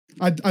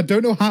I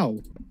don't know how,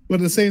 but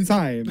at the same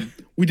time,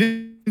 we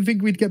didn't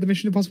think we'd get the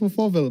Mission Impossible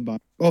 4 villain back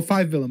or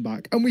 5 villain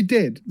back, and we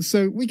did.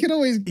 So we can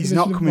always. He's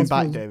not coming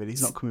back, David.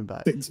 He's not coming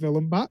back. 6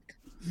 villain back.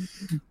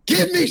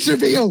 Give me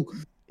Seville.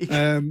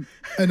 And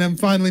then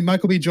finally,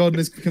 Michael B. Jordan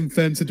is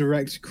confirmed to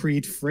direct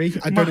Creed 3.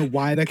 I don't know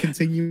why they're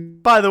continuing.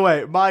 By the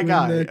way, my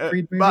guy,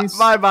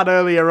 my man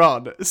earlier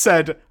on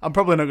said, I'm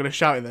probably not going to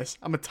shout in this.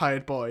 I'm a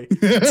tired boy.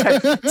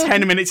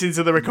 10 minutes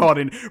into the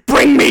recording,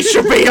 bring me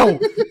Seville!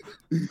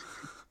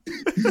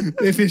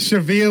 If it's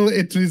Seville,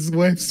 it is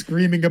worth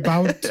screaming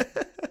about.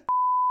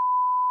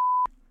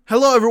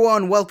 Hello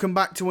everyone, welcome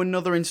back to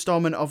another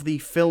installment of the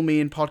Film Me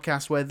In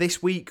podcast, where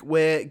this week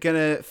we're going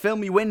to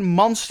film you in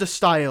monster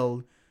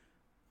style.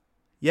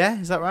 Yeah,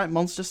 is that right?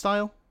 Monster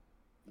style?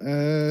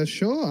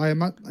 Sure. I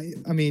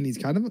mean,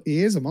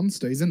 he is a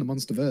monster. He's in the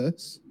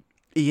Monsterverse.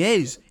 He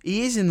is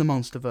in the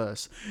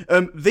Monsterverse.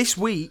 This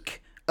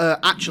week,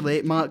 actually,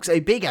 it marks a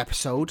big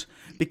episode,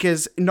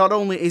 because not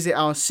only is it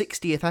our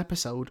 60th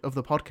episode of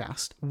the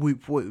podcast,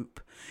 whoop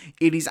whoop,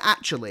 it is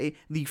actually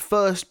the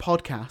first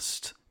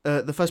podcast,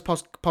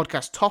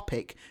 podcast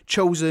topic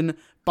chosen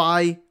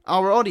by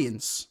our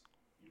audience.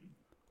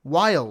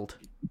 Wild.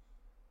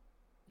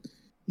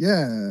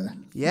 Yeah.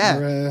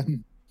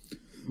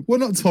 We'll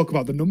not talk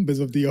about the numbers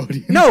of the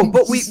audience. No,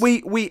 but we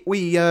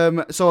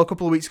so a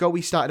couple of weeks ago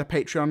we started a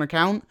Patreon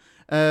account,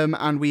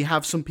 and we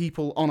have some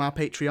people on our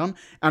Patreon,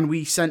 and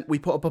we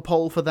put up a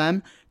poll for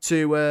them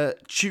to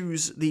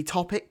choose the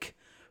topic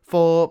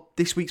for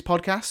this week's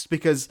podcast,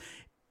 because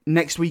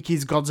next week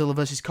is Godzilla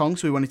vs. Kong,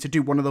 so we wanted to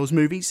do one of those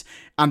movies,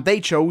 and they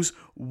chose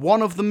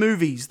one of the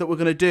movies that we're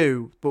going to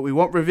do, but we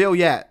won't reveal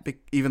yet,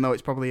 even though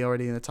it's probably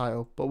already in the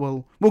title, but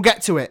we'll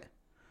get to it.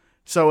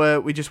 So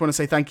we just want to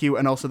say thank you,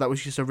 and also that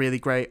was just a really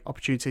great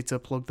opportunity to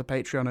plug the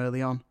Patreon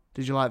early on.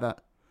 Did you like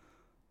that?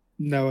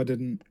 No, I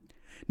didn't.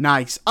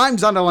 Nice. I'm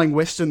Xander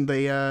Langwist, and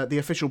the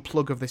official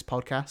plug of this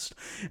podcast.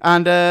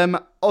 And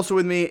also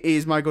with me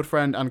is my good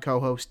friend and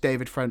co-host,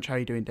 David French. How are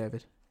you doing,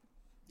 David?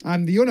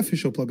 I'm the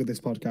unofficial plug of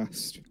this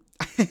podcast.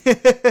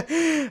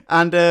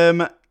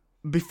 And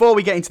before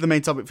we get into the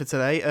main topic for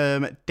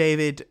today,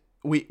 David,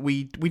 we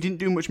didn't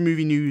do much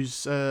movie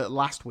news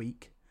last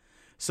week.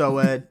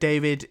 So,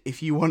 David,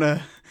 if you want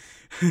to...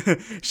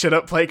 Shut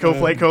up, play cool.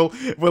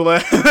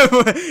 Well,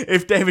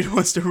 if David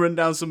wants to run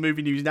down some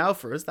movie news now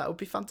for us, that would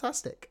be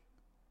fantastic.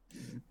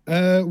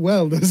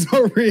 Well, there's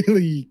not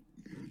really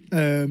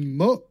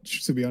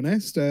much, to be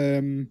honest.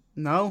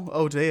 No?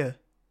 Oh, dear.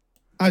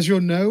 As you'll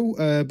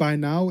know, by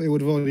now, it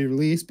would have already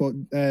released, but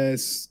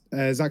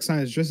Zack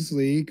Snyder's Justice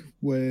League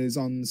was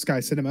on Sky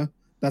Cinema.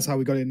 That's how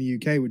we got it in the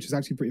UK, which is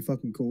actually pretty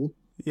fucking cool.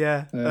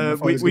 Yeah,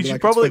 we should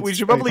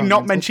probably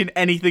not mention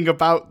anything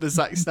about the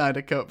Zack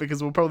Snyder cut,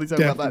 because we'll probably talk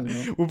about that.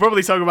 Not. We'll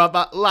probably talk about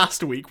that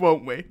last week,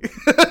 won't we? Yeah,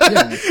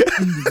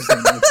 100%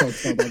 we'll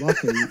talk about that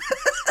last week.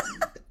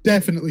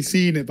 Definitely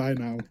seen it by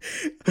now.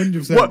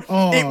 100%.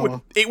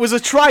 What? It was a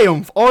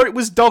triumph, or it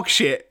was dog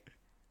shit.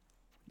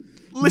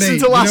 Listen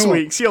to last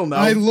week's, you'll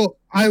know.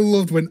 I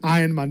loved when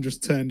Iron Man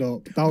just turned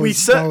up. We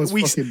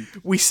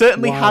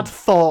certainly had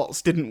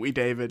thoughts, didn't we,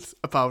 David,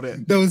 about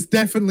it? There was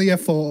definitely a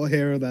thought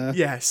here or there.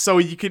 Yeah, so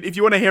if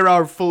you want to hear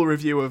our full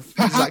review of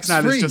Zack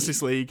Snyder's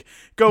Justice League,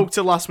 go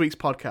to last week's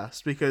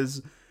podcast,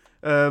 because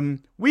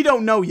we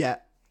don't know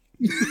yet.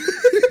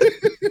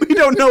 We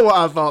don't know what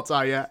our thoughts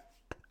are yet.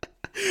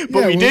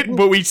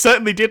 But we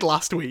certainly did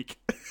last week.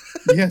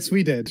 Yes,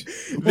 we did.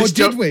 Or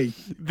did we?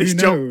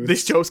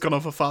 This joke's gone on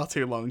for far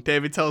too long.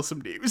 David, tell us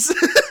some news.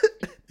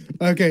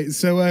 Okay,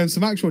 so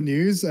some actual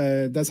news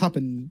that's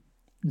happened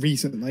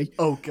recently.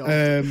 Oh, God.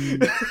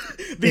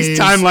 These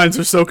timelines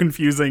are so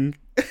confusing.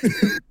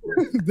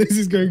 This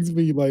is going to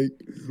be, like,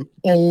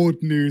 old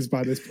news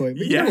by this point.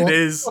 But yeah, it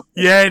is.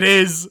 Yeah, it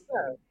is.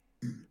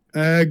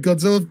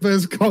 Godzilla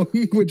vs. Kong,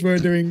 which we're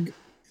doing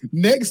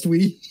next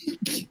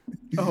week.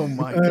 Oh,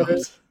 my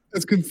God.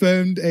 It's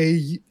confirmed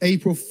a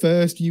April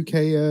 1st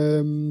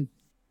UK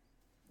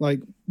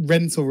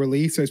rental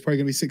release, so it's probably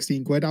gonna be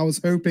 16 quid. I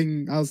said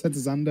to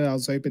Xander, I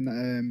was hoping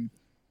that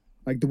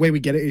the way we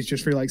get it is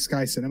just through like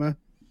Sky Cinema,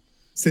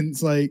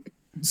 since like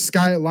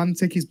Sky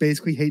Atlantic is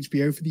basically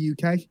HBO for the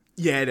UK.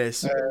 Yeah, it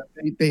is.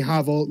 They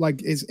have all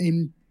it's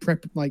in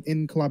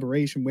in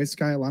collaboration with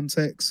Sky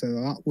Atlantic, so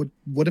that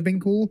would have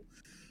been cool,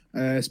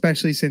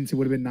 especially since it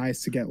would have been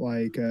nice to get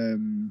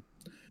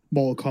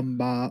Mortal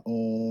Kombat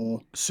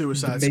or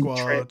Suicide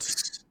Squad.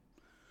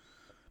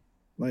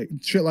 Like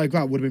shit like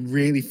that would have been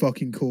really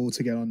fucking cool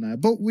to get on there.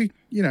 But we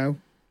don't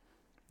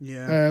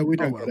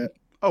get it.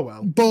 Oh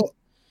well. But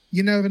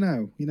you never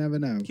know.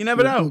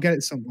 We'll get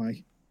it some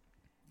way.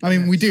 I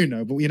mean, we do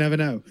know, but you never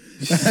know.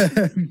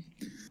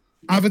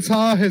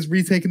 Avatar has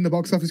retaken the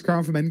box office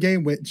crown from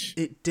Endgame, which...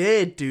 It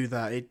did do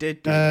that.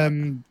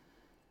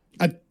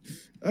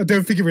 I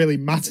don't think it really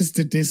matters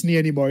to Disney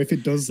anymore if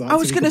it does that. I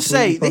was going to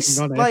say, this,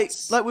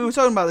 like we were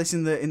talking about this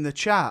in the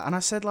chat, and I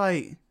said,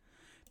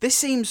 this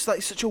seems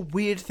like such a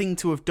weird thing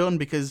to have done,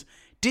 because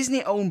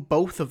Disney own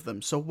both of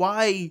them, so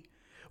why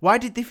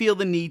did they feel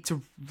the need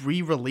to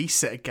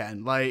re-release it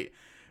again?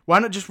 Why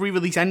not just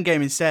re-release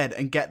Endgame instead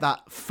and get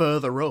that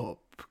further up?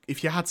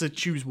 If you had to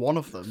choose one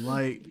of them,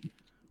 like,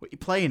 what are you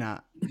playing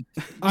at?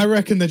 I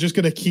reckon they're just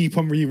going to keep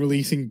on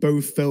re-releasing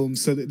both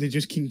films so that they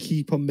just can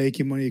keep on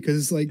making money.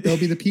 Because, like, there'll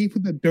be the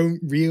people that don't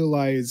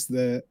realize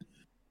that,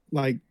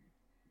 like,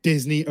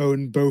 Disney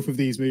owned both of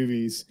these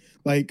movies.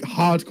 Like,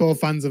 hardcore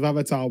fans of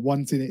Avatar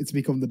wanting it to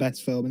become the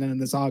best film, and then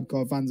there's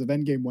hardcore fans of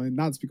Endgame wanting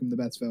that to become the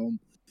best film,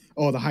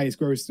 or the highest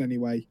grossing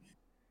anyway.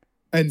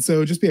 And so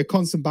it'll just be a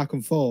constant back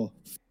and forth.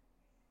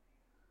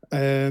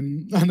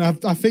 And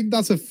I think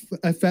that's a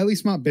fairly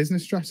smart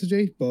business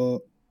strategy, but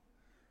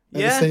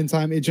at the same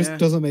time, it just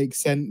doesn't make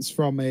sense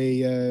from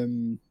a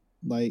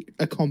like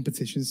a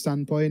competition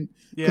standpoint,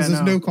 because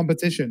there's no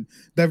competition.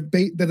 They're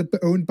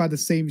owned by the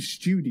same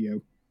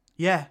studio.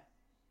 Yeah.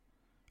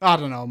 I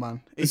don't know,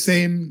 man. It's the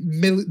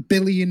same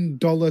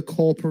billion-dollar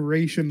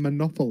corporation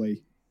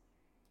Monopoly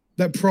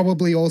that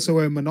probably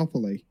also own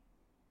Monopoly.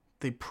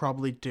 They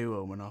probably do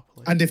own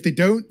Monopoly. And if they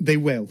don't, they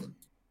will.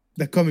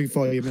 They're coming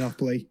for you,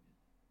 Monopoly.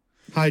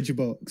 Hide your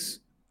books.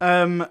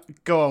 Go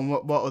on.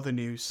 What other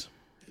news?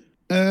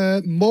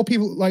 More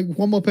people, like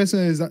one more person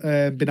has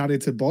been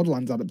added to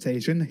Borderlands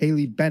adaptation.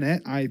 Haley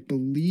Bennett, I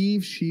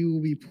believe she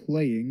will be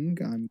playing.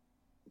 I'm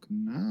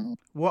now.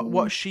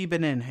 What's she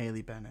been in,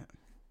 Haley Bennett?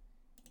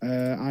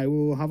 I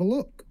will have a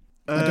look.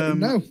 I don't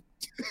know.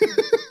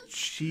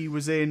 She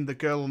was in The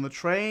Girl on the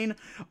Train.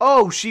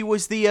 Oh, she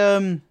was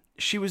the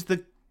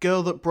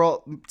girl that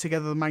brought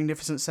together the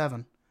Magnificent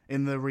Seven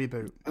in the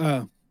reboot.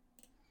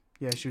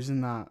 Yeah, she was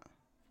in that.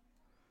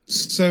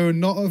 So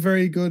not a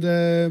very good.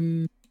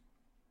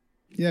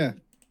 Yeah.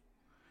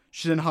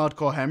 She's in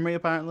Hardcore Henry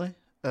apparently,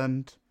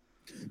 and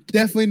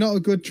definitely not a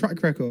good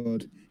track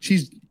record.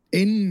 She's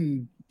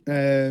in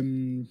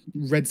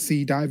Red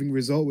Sea Diving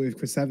Resort with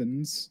Chris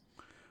Evans.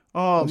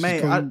 Oh,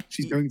 mate,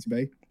 she's going to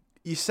be.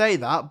 You say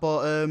that,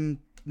 but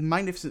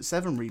Magnificent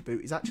Seven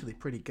reboot is actually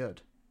pretty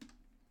good.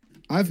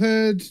 I've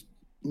heard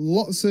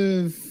lots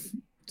of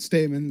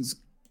statements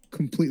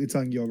completely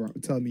telling me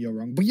you're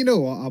wrong. But you know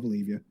what? I'll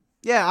believe you.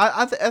 Yeah,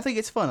 I think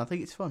it's fun. But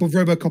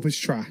RoboCop is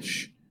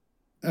trash.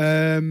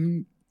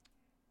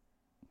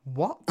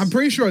 What? I'm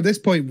pretty sure at this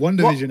point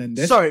WandaVision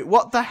ended. Sorry,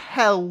 what the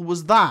hell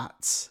was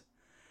that?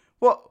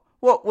 What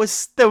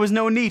was? There was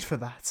no need for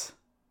that.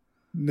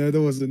 No,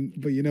 there wasn't.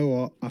 But you know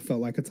what? I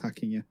felt like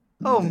attacking you.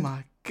 Oh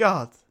my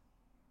god!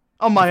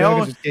 On my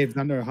own. I just gave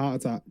Xander a heart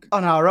attack.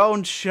 On our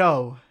own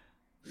show.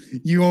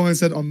 You almost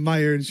said on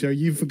my own show.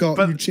 You forgot.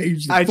 You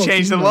changed. I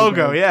changed the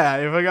logo. Yeah,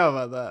 I forgot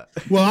about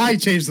that. Well, I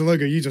changed the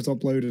logo. You just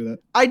uploaded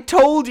it. I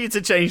told you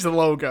to change the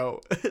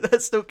logo.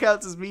 That still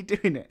counts as me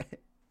doing it.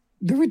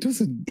 No, it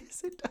doesn't.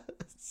 Yes, it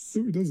does.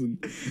 No, it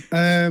doesn't.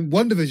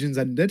 WandaVision's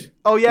ended.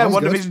 Oh yeah,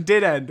 WandaVision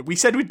did end. We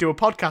said we'd do a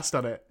podcast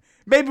on it.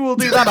 Maybe we'll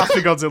do that after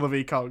Godzilla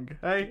v Kong.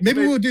 Hey?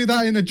 Maybe we'll do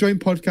that in a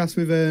joint podcast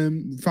with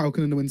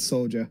Falcon and the Winter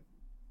Soldier.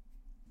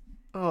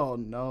 Oh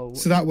no!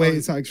 So that way,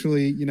 it's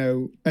actually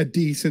a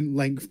decent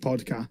length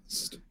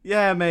podcast.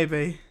 Yeah,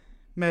 maybe.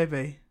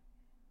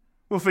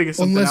 We'll figure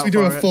something out. Unless we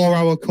do a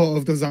 4-hour cut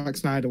of the Zack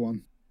Snyder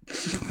one.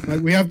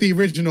 Like we have the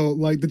original,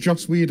 like the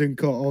Joss Whedon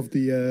cut of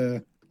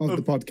the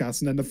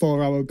podcast, and then the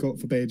 4-hour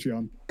cut for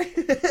Patreon.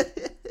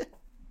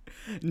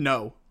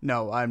 No,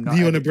 I'm not.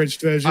 The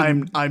unabridged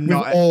version. I'm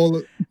not.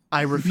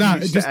 I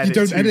refuse to edit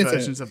two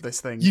versions of this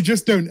thing. You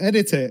just don't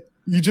edit it.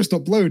 You just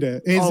upload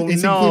it. It's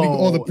including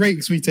all the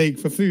breaks we take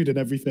for food and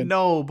everything.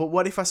 No, but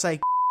what if I say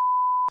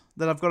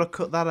then I've got to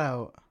cut that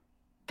out?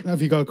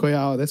 Have you got to cut it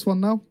out of this one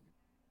now?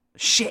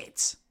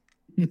 Shit.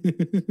 You're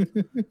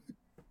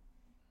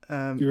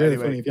really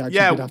funny if you actually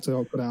did have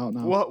to cut it out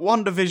now.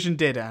 WandaVision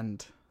did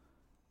end.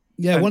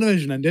 Yeah,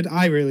 WandaVision ended.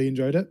 I really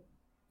enjoyed it.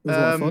 It was a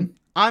lot of fun.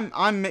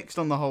 I'm mixed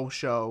on the whole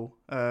show,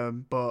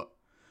 but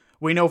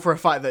we know for a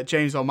fact that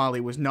James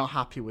O'Malley was not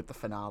happy with the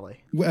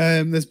finale.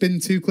 There's been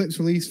 2 clips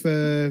released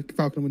for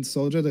Falcon and Winter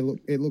Soldier.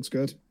 It looks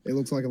good. It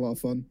looks like a lot of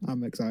fun.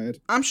 I'm excited.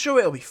 I'm sure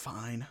it'll be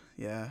fine.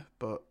 Yeah,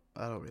 but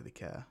I don't really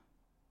care.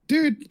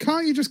 Dude,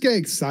 can't you just get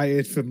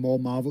excited for more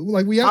Marvel?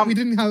 Like we had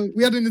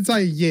an entire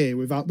year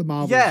without the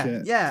Marvel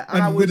shit. Yeah,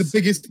 and we're the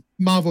biggest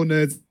Marvel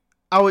nerds.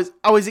 I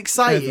was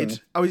excited.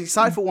 Ever. I was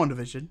excited for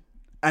WandaVision,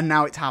 and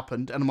now it's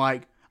happened, and I'm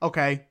like,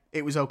 okay,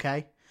 it was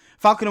okay.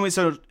 Falcon and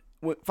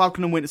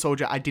Winter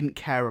Soldier, I didn't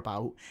care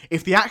about.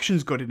 If the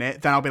action's good in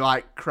it, then I'll be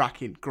like,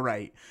 cracking,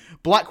 great.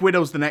 Black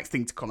Widow's the next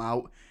thing to come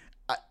out.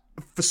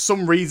 For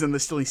some reason, they're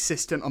still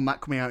insistent on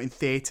that coming out in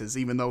theaters,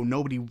 even though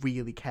nobody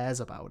really cares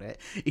about it.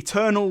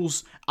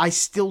 Eternals, I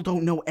still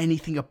don't know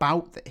anything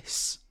about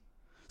this,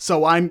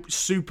 so I'm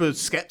super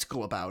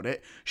skeptical about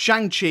it.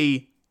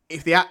 Shang-Chi,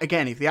 if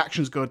the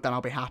action's good, then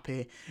I'll be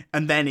happy.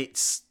 And then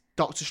it's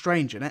Doctor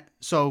Strange in it,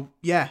 so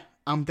yeah,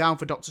 I'm down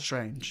for Doctor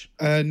Strange.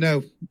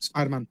 No,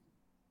 Spider-Man,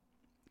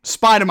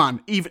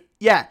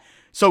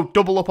 so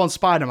double up on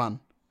Spider-Man.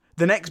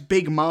 The next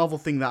big Marvel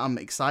thing that I'm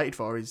excited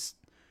for is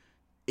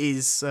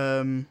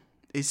Spider-Man.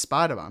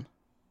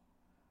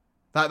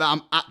 That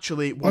I'm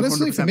actually 100%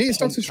 honestly, for me, it's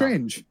Doctor pumped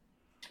Strange.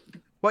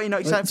 What, you're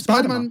not excited for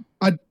Spider-Man?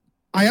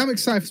 I am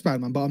excited for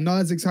Spider-Man, but I'm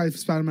not as excited for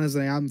Spider-Man as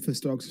I am for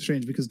Doctor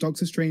Strange because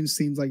Doctor Strange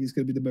seems like it's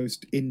going to be the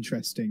most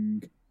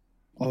interesting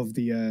of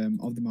the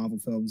Marvel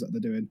films that they're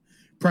doing.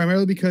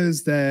 Primarily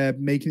because they're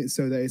making it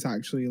so that it's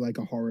actually like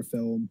a horror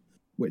film,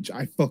 which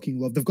I fucking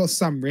love. They've got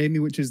Sam Raimi,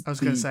 which is I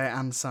was going to say,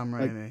 and Sam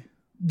Raimi. Like,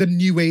 the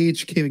new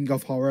age king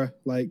of horror.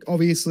 Like,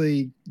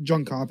 obviously,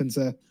 John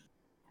Carpenter,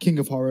 king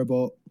of horror,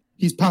 but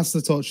he's passed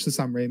the torch to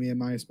Sam Raimi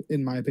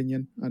in my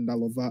opinion, and I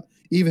love that.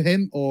 Either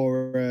him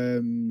or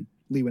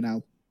Lee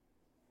Winnell.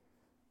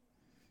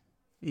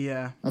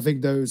 Yeah. I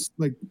think those,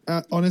 like,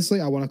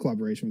 honestly, I want a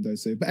collaboration with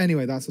those two. But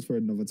anyway, that's for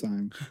another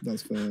time.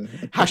 That's for...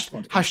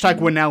 Hashtag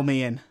Winnell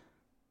me in.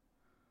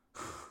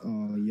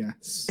 Oh,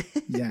 yes.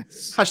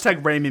 Yes.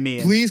 Hashtag Raimi me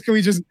in. Please can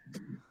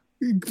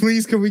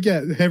we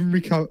get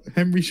Henry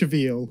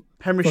Cavill,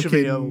 Henry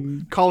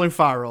Cavill, Colin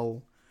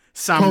Farrell,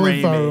 Sam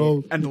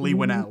Raimi, and Lee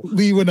Winnell.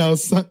 Lee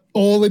Winnell,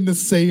 all in the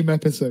same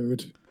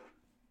episode.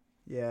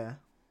 Yeah.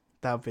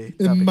 That'd be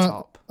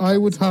top. I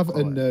would have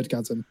a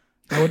nerdgasm.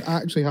 I would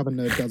actually have a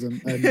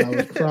nerdgasm, and I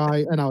would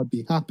cry, and I would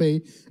be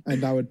happy,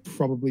 and I would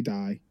probably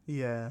die.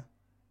 Yeah.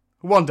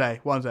 One day,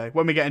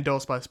 when we get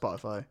endorsed by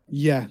Spotify.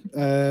 Yeah,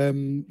 I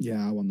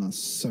want that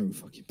so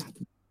fucking bad.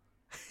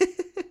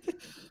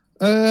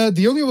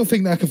 The only other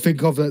thing that I can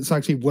think of that's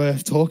actually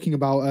worth talking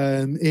about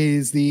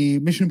is the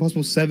Mission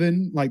Impossible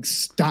 7 like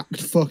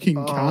stacked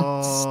fucking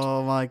cast.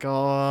 Oh my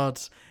god.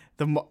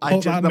 The more I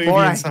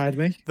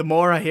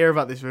hear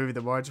about this movie,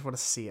 the more I just want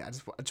to see it. I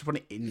just want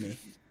it in me.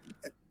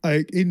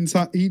 Like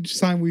each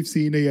time we've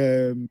seen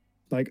a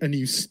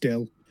new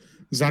still,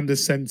 Xander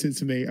sent it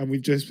to me, and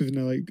we've just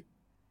been like,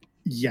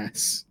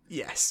 yes,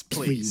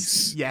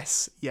 please.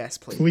 Yes, please,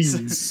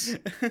 please,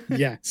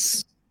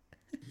 yes.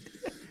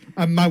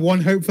 And my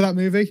one hope for that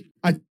movie,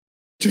 I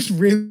just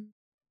really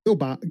go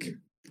back.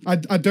 I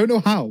don't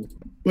know how,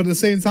 but at the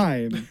same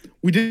time,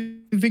 we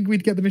didn't think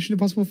we'd get the Mission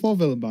Impossible 4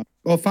 villain back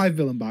or 5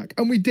 villain back,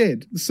 and we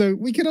did. So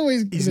we can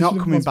always. He's not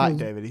coming back,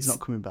 David. He's not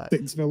coming back.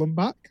 6 villain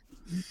back.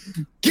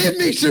 Give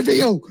me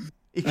Cavill!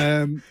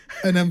 And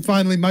then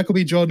finally, Michael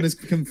B. Jordan is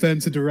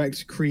confirmed to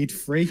direct Creed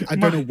 3. I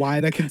don't know why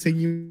they're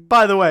continuing.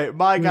 By the way,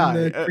 my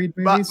guy,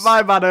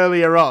 my man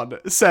earlier on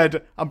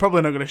said, I'm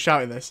probably not going to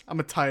shout in this. I'm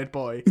a tired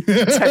boy.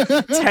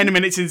 10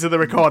 minutes into the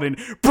recording,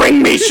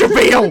 bring me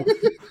Cavill!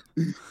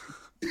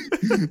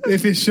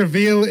 If it's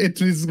Cavill,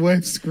 it is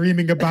worth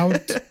screaming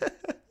about.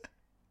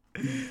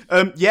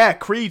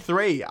 Creed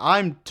 3.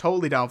 I'm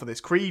totally down for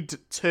this. Creed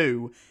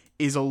 2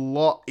 is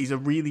a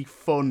really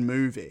fun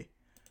movie.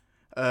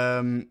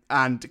 And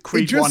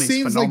Creed 1 is phenomenal. It just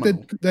seems like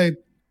they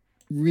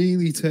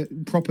really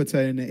proper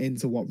turning it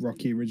into what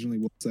Rocky originally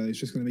was. So it's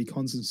just going to be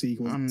constant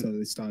sequels until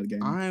they start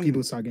getting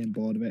people start getting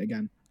bored of it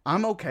again.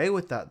 I'm okay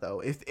with that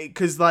though,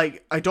 because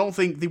like I don't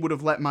think they would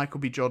have let Michael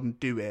B. Jordan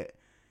do it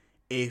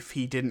if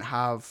he didn't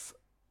have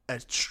a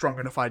strong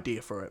enough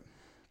idea for it.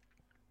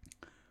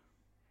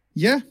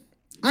 Yeah,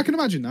 I can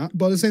imagine that.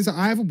 But at the same time,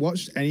 I haven't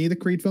watched any of the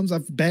Creed films.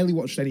 I've barely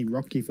watched any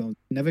Rocky films.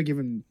 Never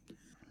given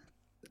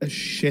a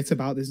shit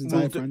about this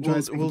entire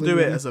franchise. We'll do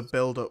it as a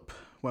build-up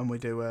when we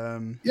do.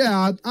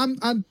 Yeah,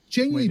 I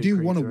genuinely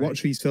do want to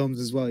watch these films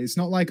as well. It's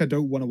not like I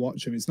don't want to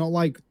watch them. It's not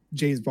like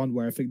James Bond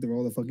where I think they're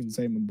all the fucking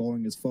same and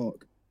boring as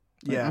fuck.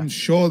 Like, yeah, I'm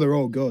sure they're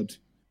all good.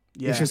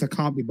 Yeah, it's just I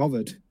can't be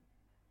bothered.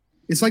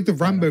 It's like the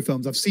Rambo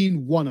films. I've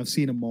seen one. I've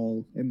seen them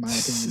all. In my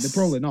opinion, they're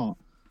probably not,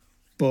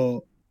 but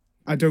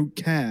I don't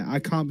care. I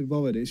can't be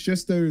bothered. It's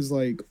just those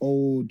like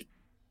old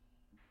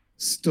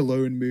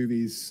Stallone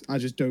movies. I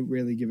just don't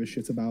really give a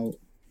shit about.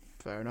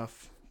 Fair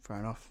enough.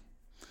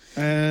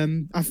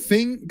 I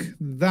think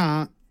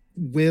that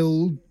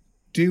will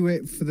do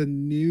it for the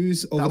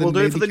news. That will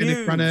do it for the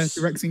news. Branagh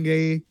directing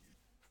a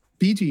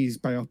Bee Gees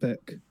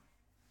biopic.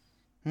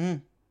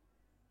 Which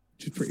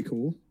is pretty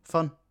cool.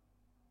 Fun.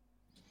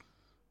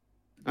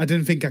 I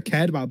didn't think I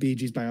cared about Bee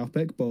Gees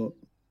biopic, but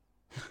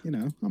you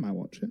know, I might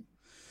watch it.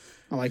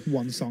 I like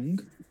one song.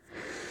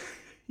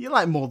 You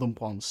like more than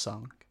one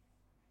song.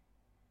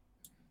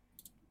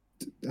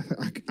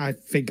 I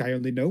think I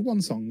only know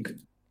one song.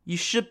 You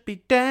should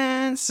be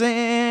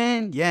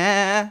dancing,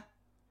 yeah.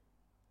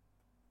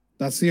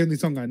 That's the only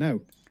song I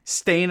know.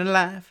 Staying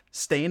alive.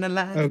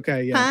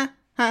 Okay, yeah.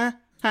 Ha, ha,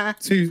 ha.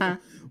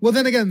 Well,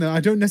 then again, though, I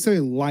don't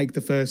necessarily like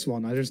the first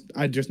one.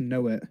 I just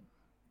know it.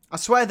 I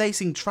swear they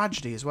sing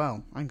Tragedy as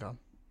well. Hang on.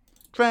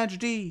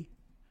 Tragedy.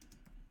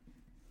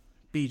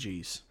 Bee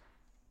Gees.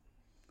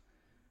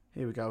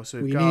 Here we go.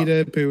 So we need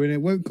a poo and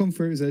it won't come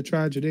through as a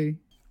tragedy.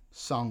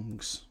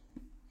 Songs.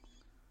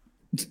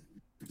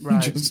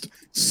 Right. Just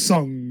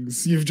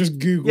songs. You've just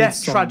Googled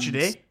songs.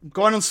 Tragedy. I'm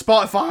going on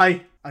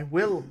Spotify. I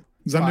will.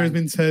 Xander has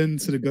been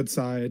turned to the good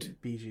side.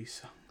 Bee Gees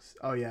songs.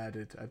 Oh yeah, I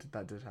did.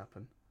 That did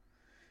happen.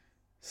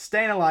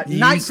 Staying Alive.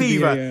 Night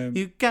Fever.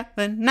 You got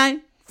the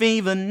night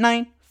fever.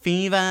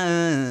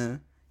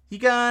 You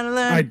gotta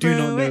learn. I do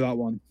not know that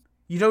one.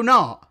 You do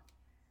not?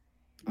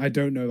 I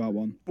don't know that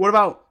one. What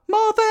about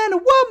More Than a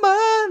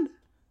Woman?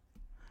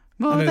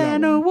 More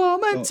than a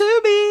woman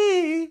to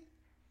me.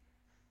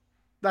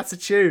 That's a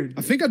tune.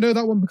 I think I know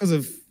that one because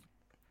of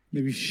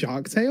maybe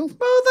Shark Tale. More than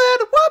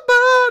a woman.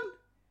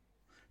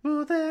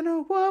 more than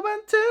a woman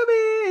to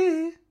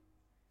be.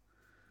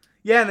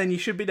 Yeah, and then You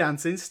Should Be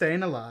Dancing,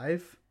 Staying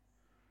Alive.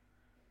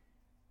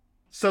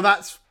 So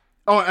that's...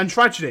 Oh, and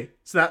Tragedy.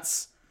 So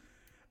that's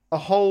a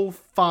whole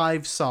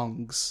 5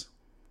 songs.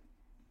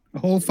 A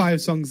whole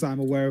 5 songs that I'm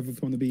aware of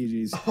from the Bee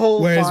Gees.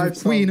 Whereas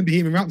with Queen and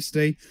Bohemian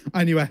Rhapsody,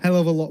 I knew a hell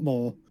of a lot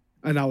more.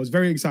 And I was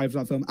very excited for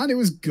that film. And it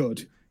was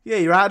good. Yeah,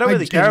 you're right. I don't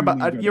really care about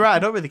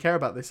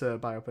this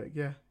biopic,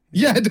 yeah.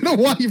 Yeah, I don't know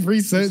why you've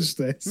researched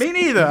this. Me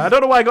neither. I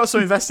don't know why I got so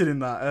invested in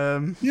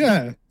that.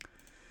 Yeah.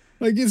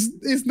 Like,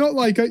 it's not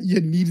like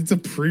you needed to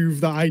prove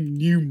that I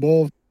knew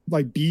more,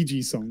 like, Bee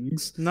Gees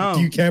songs. No.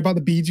 Do you care about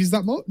the Bee Gees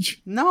that much?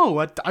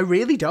 No, I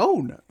really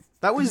don't.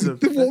 That was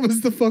what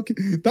was the fuck?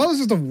 That was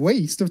just a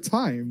waste of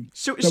time.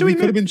 We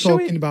could have been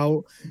talking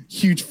about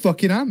huge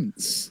fucking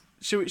ants.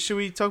 Should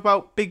we talk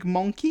about Big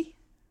Monkey?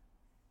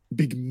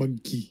 Big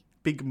Monkey.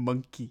 Big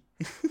Monkey.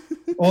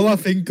 All I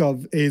think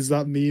of is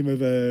that meme of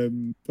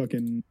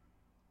fucking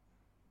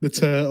the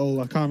turtle.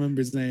 I can't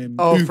remember his name.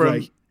 Oh,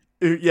 Oogway.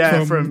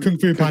 from Kung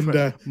Fu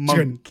Panda.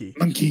 Monkey.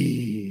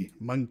 Monkey.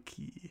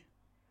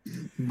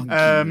 It's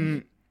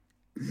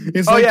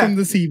from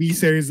the TV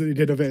series that they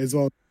did of it as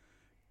well.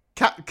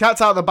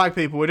 Cats out of the bag,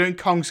 people. We're doing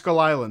Kong Skull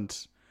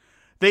Island.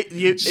 They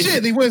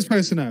weren't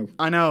supposed to know.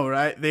 I know,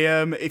 right? We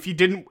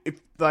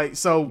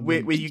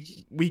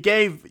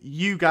gave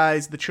you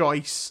guys the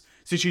choice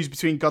to choose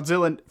between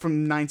Godzilla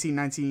from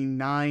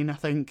 1999, I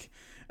think,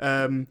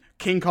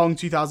 King Kong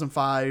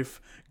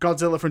 2005,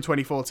 Godzilla from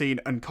 2014,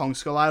 and Kong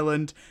Skull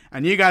Island,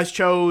 and you guys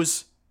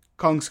chose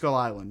Kong Skull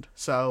Island.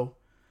 So,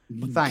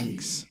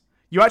 thanks.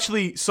 You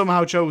actually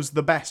somehow chose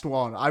the best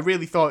one. I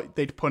really thought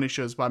they'd punish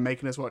us by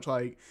making us watch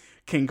like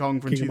King Kong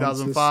from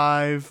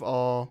 2005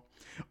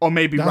 or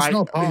maybe that's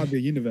not part of the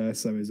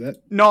universe, though, is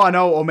it? No, I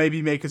know. Or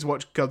maybe make us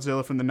watch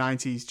Godzilla from the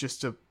 90s just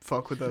to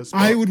fuck with us. But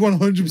I would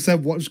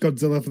 100% watch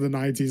Godzilla for the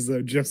 90s,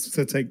 though, just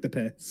to take the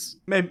piss.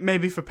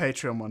 Maybe for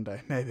Patreon one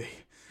day. Maybe.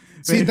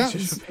 See,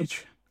 that's...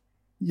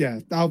 Yeah,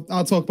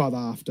 I'll talk about that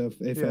after.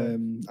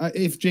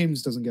 If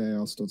James doesn't get it,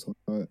 I'll still talk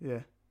about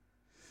it.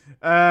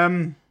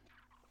 Yeah.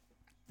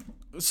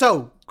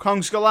 So,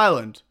 Kong Skull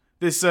Island.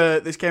 This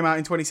came out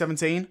in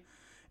 2017.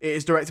 It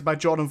is directed by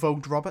Jordan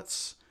Vogt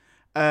Roberts.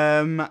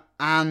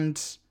 And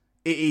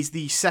it is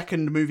the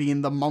second movie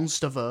in the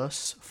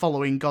MonsterVerse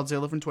following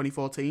Godzilla from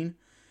 2014.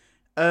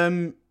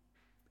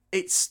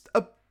 It's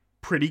a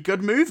pretty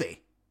good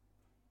movie.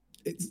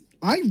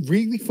 I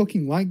really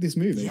fucking like this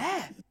movie.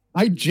 Yeah.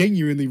 I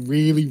genuinely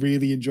really,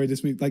 really enjoy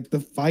this movie. Like,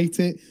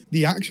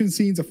 the action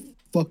scenes are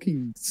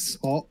fucking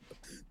top.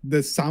 The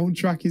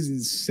soundtrack is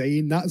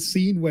insane. That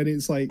scene when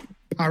it's like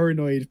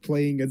Paranoid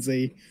playing as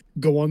they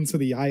go onto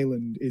the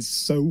island is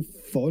so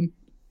fun.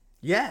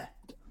 Yeah.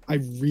 I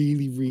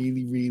really,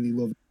 really, really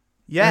love it.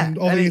 Yeah. And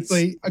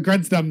obviously,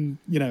 granted, I'm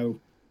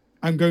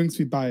going to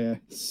be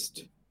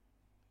biased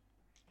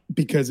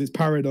because it's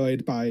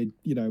Paranoid by,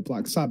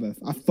 Black Sabbath.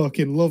 I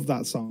fucking love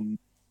that song.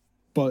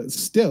 But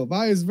still,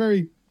 that is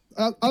very...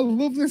 I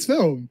love this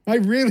film. I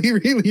really,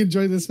 really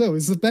enjoy this film.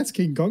 It's the best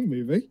King Kong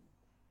movie.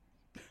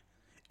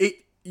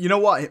 You know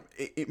what?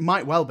 It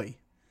might well be.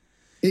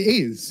 It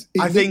is.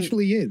 It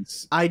literally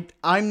is.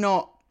 I'm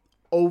not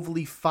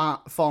overly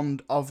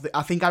fond of the...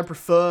 I think I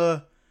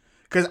prefer...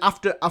 Because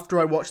after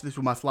I watched this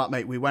with my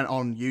flatmate, we went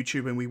on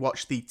YouTube and we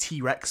watched the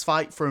T-Rex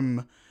fight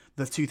from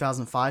the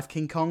 2005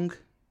 King Kong,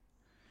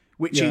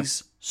 which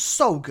is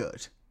so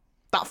good.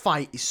 That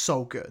fight is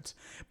so good.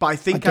 But I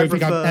think I don't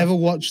think I've ever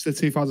watched the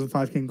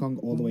 2005 King Kong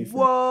all the way through.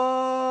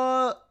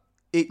 What?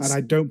 And I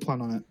don't plan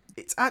on it.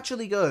 It's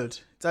actually good.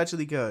 It's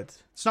actually good.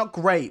 It's not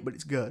great, but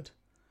it's good.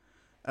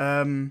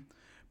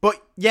 But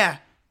yeah,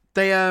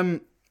 they I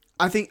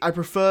think I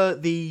prefer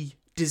the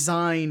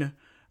design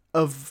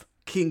of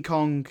King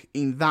Kong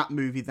in that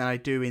movie than I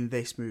do in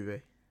this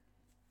movie.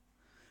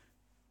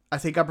 I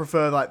think I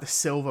prefer like the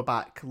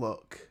silverback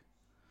look,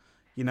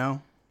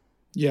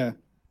 Yeah.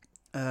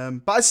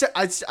 But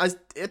I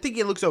think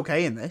it looks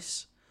okay in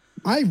this.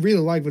 I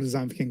really like the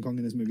design for King Kong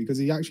in this movie because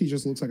he actually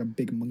just looks like a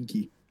big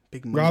monkey.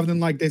 Rather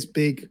than like this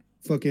big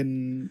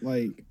fucking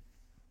like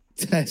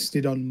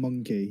tested on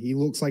monkey. He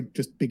looks like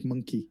just big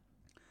monkey.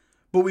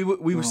 But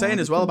we were saying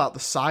as well about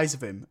the size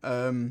of him.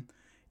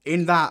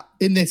 In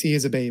this he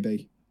is a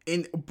baby.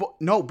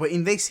 But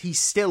in this he's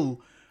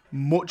still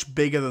much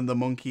bigger than the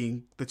monkey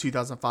in the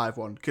 2005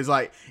 one. Because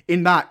like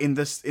in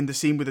the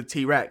scene with the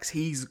T-Rex,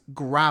 he's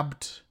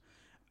grabbed.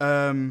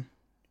 I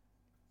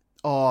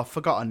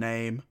forgot her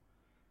name.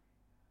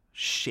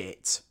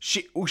 Shit.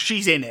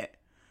 She's in it.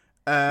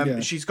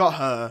 She's got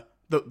her,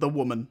 the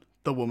woman,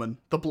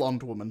 the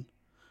blonde woman.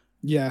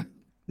 Yeah.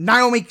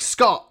 Naomi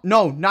Scott.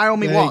 No,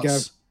 Naomi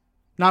Watts.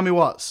 Naomi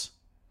Watts.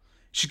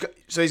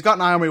 So he's got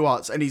Naomi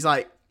Watts, and he's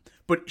like,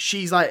 but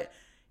she's like,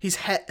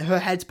 her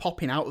head's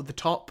popping out of the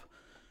top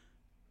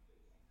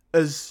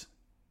as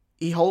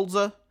he holds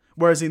her.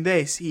 Whereas in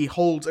this, he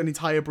holds an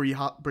entire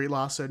Brie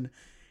Larson,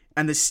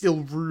 and there's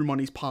still room on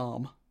his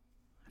palm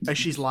as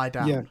she's lie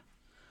down. Yeah.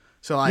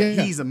 So like,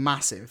 he's a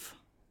massive.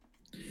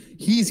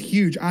 He's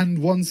huge, and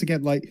once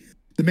again, like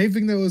The main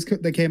thing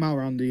that came out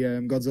around the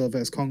Godzilla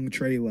vs Kong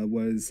trailer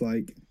was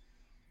like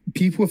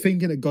people were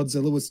thinking that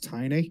Godzilla was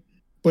tiny,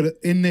 but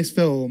in this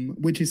film,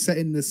 which is set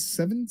in the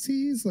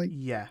 70s, like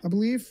Yeah. I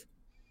believe,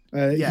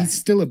 Yeah. he's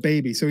still a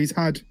baby, so he's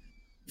had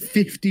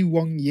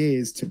 51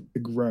 years to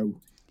grow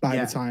by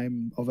Yeah. the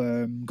time of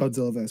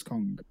Godzilla vs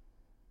Kong.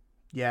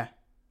 Yeah.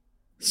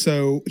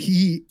 So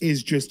he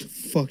is just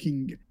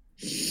fucking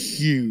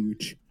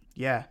huge.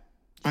 Yeah.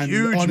 And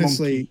Huge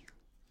honestly,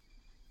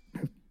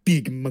 monkey.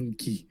 big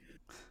monkey.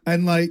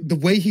 And like the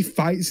way he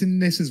fights in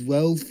this as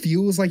well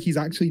feels like he's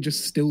actually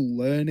just still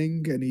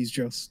learning and he's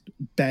just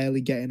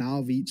barely getting out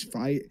of each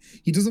fight.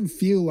 He doesn't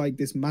feel like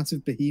this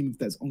massive behemoth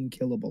that's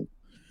unkillable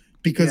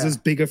because Yeah. there's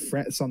bigger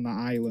threats on that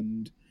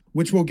island,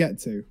 which we'll get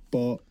to.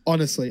 But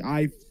honestly,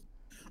 I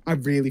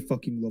really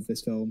fucking love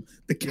this film.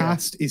 The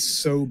cast is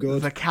so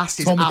good. The cast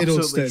is Tom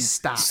absolutely Hiddleston,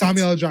 stacked.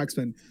 Samuel L.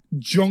 Jackson,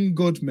 John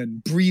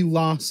Goodman, Brie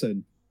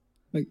Larson.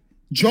 Like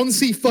John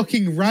C.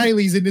 fucking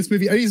Riley's in this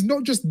movie, and he's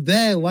not just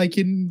there like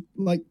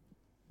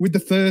with the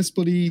first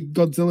bloody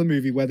Godzilla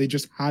movie where they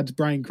just had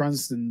Bryan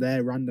Cranston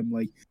there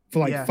randomly for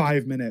like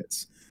 5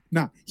 minutes.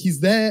 Nah,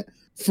 he's there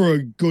for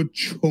a good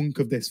chunk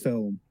of this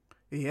film.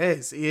 He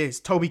is.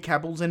 Toby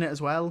Kebbell's in it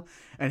as well,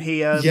 and he.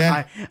 John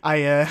John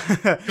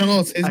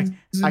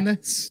Autism's in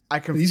this.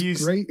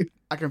 He's great.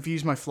 I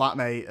confused my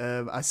flatmate.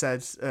 I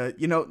said,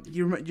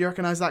 you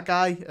recognize that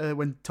guy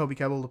when Toby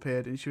Kebbell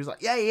appeared, and she was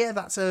like, yeah,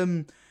 that's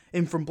him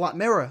from Black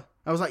Mirror.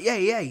 I was like,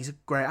 yeah, he's a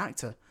great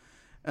actor.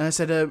 And I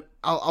said,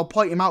 I'll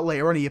point him out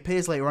later on. He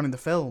appears later on in the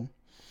film,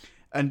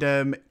 and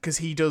because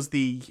he does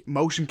the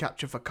motion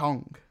capture for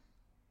Kong.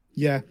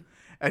 Yeah.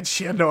 And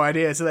she had no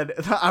idea. So then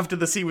after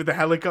the scene with the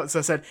helicopter,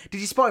 I said, did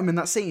you spot him in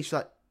that scene? She's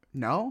like,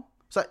 no.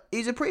 It's like,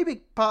 he's a pretty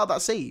big part of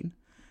that scene.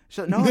 She's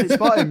like, no, I didn't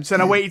spot him. So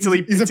then I waited till he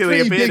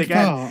appeared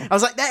again. Part. I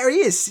was like, there he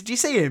is. Did you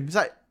see him? He's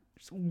like,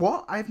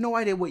 what? I have no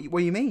idea what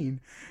you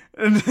mean.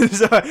 And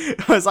so I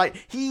was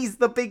like, he's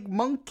the big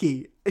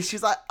monkey. And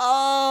she's like,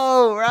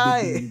 oh,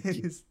 right.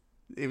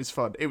 It was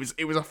fun. It was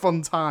a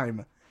fun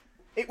time.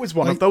 It was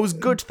one of those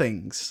good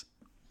things.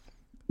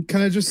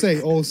 Can I just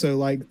say also,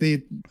 like,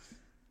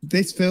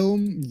 this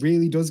film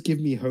really does give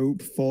me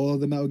hope for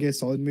the Metal Gear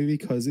Solid movie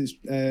because it's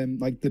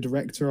like the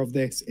director of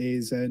this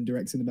is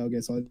directing the Metal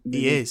Gear Solid movie.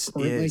 He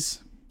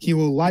is. He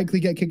will likely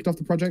get kicked off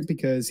the project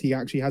because he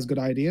actually has good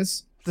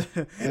ideas.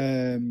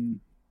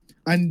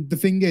 And the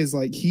thing is,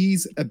 like,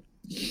 he's a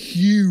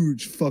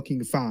huge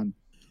fucking fan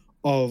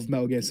of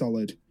Metal Gear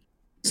Solid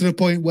to the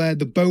point where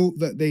the boat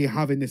that they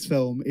have in this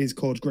film is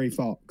called Grey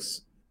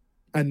Fox,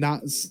 and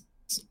that's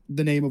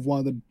the name of one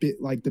of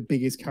the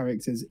biggest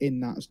characters in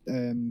that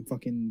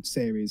fucking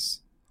series.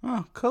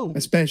 Oh, cool.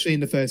 Especially in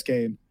the first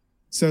game.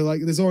 So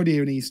like there's already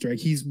an Easter egg.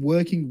 He's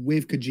working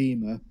with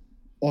Kojima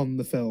on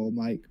the film,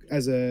 like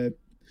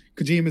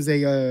Kojima's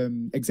a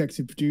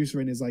executive producer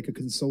and is like a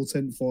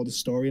consultant for the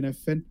story and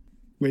everything,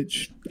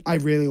 which I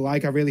really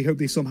like. I really hope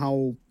they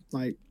somehow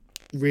like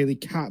really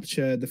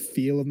capture the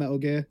feel of Metal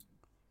Gear.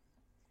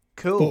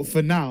 Cool. But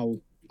for now,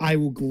 I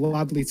will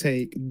gladly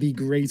take the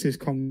greatest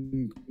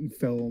Kong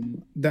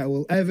film that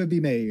will ever be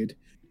made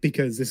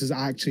because this is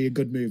actually a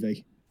good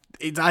movie.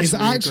 It's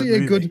actually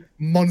a good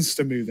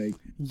monster movie.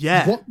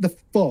 Yeah. What the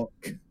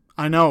fuck?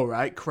 I know,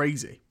 right?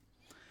 Crazy.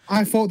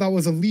 I thought that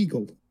was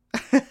illegal.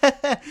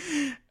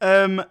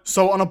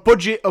 So on a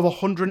budget of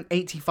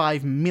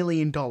 $185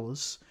 million,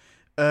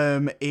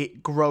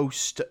 it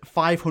grossed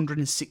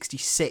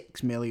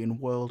 $566 million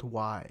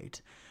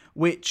worldwide,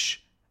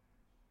 which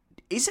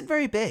isn't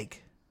very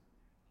big.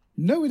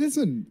 No, it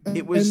isn't.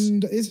 It was,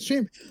 and it's a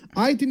shame.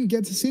 I didn't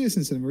get to see this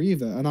in cinema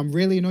either, and I'm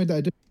really annoyed that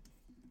I didn't.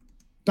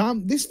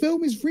 Damn, this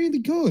film is really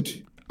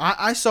good.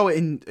 I saw it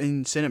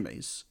in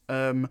cinemas,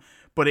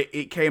 but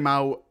it came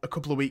out a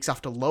couple of weeks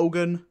after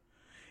Logan.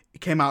 It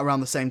came out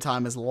around the same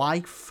time as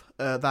Life,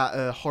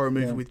 that horror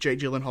movie with Jake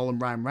Gyllenhaal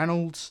and Ryan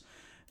Reynolds.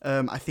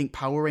 I think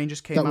Power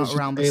Rangers came out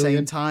around the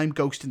same time.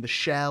 Ghost in the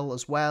Shell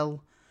as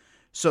well.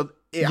 So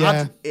it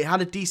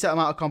had a decent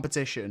amount of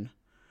competition.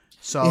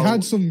 So it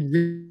had some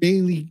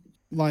really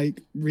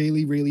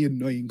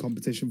annoying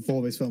competition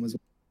for this film as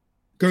well.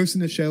 Ghost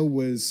in the Shell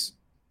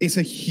it's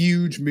a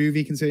huge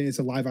movie considering it's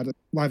a live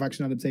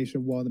action adaptation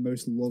of one of the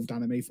most loved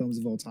anime films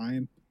of all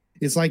time.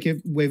 It's like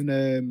if with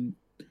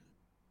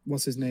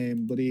what's his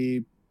name,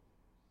 buddy,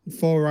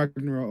 Thor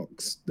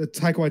Ragnarok's, the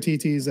Taika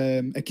Waititi's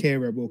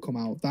Akira will come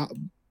out.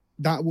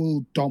 That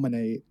will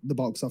dominate the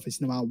box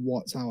office no matter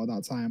what's out at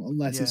that time,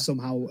 unless it's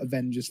somehow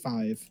Avengers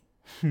 5.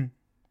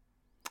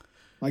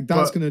 Like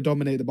that's going to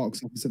dominate the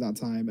box office at that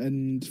time.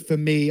 And for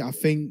me, I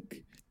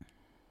think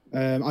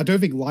I don't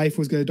think Life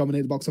was going to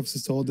dominate the box office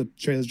at all. The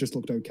trailers just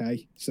looked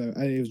okay, so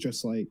it was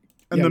just like.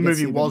 And the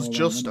movie was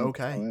just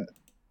okay.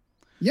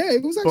 Yeah,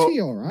 it was actually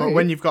all right. But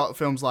when you've got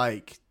films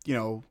like if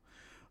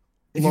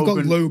you've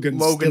got Logan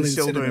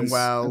still doing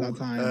well. At that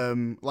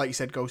time. Like you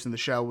said, Ghost in the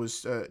Shell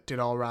did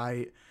all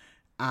right,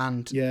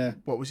 and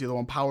what was the other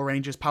one? Power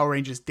Rangers. Power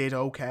Rangers did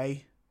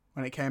okay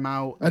when it came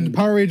out, and the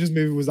Power Rangers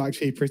movie was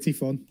actually pretty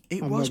fun.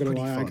 It was pretty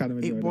fun. I kind of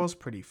enjoyed it. Was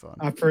pretty fun.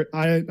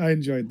 I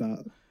enjoyed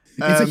that.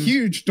 It's a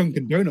huge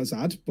Dunkin' Donuts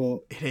ad, but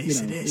it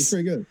is. it's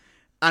pretty good.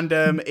 And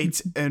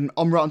it's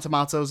on Rotten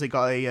Tomatoes. It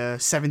got a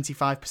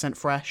 75%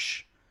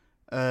 fresh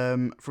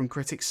from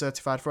critics,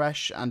 certified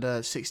fresh, and a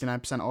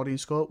 69%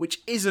 audience score,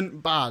 which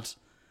isn't bad.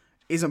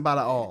 Isn't bad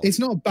at all. It's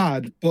not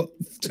bad, but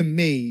to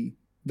me,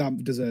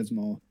 that deserves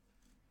more.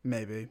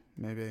 Maybe.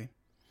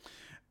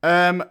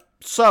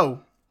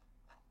 So,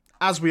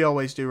 as we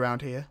always do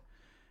around here,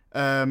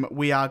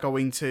 we are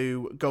going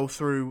to go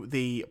through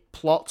the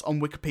plot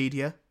on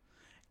Wikipedia,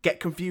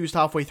 get confused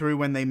halfway through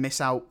when they miss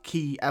out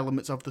key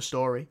elements of the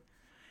story,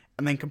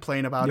 and then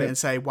complain about it and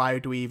say, why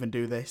do we even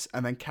do this?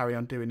 And then carry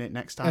on doing it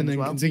next time and as then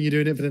well. continue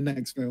doing it for the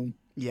next film.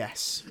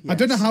 Yes. I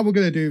don't know how we're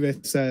going to do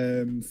this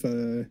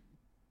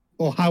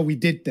or how we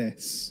did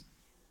this,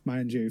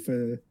 mind you,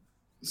 for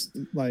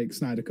like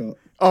Snyder Cut.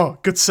 Oh,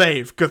 good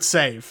save.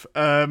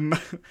 I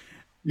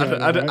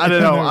don't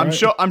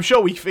know. I'm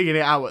sure we figured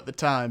it out at the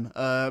time.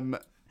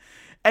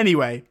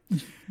 Anyway,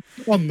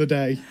 on the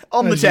day.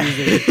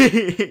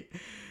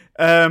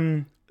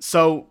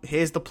 So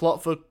here's the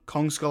plot for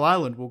Kong Skull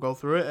Island. We'll go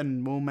through it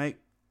and we'll make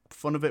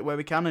fun of it where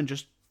we can and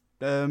just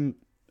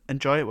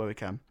enjoy it where we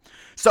can.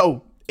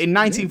 So in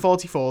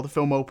 1944, the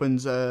film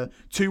opens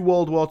two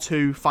World War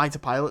II fighter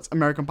pilots,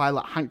 American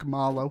pilot Hank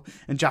Marlowe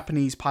and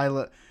Japanese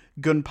pilot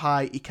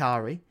Gunpei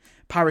Ikari,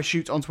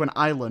 parachute onto an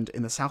island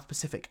in the South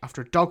Pacific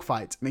after a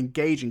dogfight and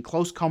engage in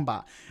close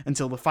combat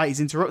until the fight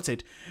is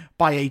interrupted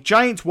by a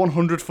giant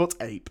 100-foot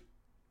ape.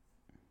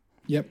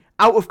 Yep.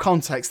 Out of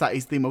context, that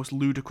is the most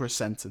ludicrous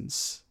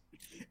sentence.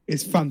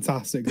 It's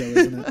fantastic, though,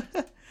 isn't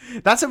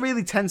it? That's a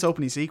really tense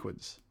opening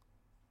sequence.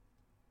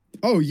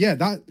 Oh yeah,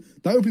 that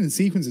opening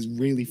sequence is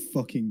really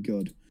fucking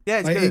good. Yeah,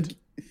 it's good.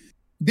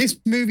 This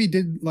movie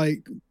did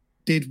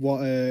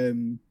what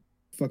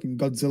fucking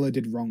Godzilla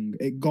did wrong.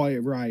 It got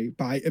it right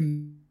by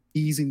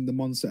easing the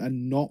monster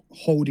and not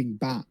holding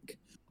back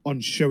on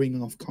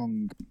showing off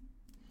Kong.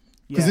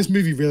 Because this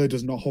movie really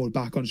does not hold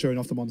back on showing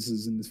off the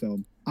monsters in this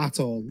film at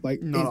all.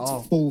 Like, not it's at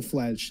all.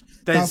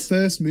 Full-fledged. That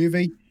first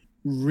movie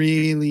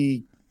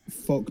really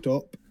fucked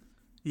up.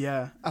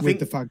 Yeah, I with think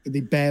the fact that they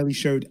barely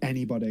showed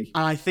anybody.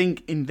 And I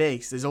think in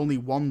this, there's only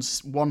one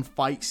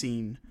fight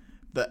scene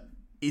that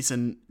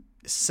isn't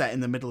set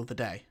in the middle of the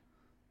day.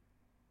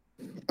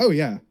 Oh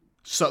yeah.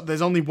 So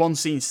there's only one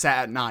scene set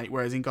at night,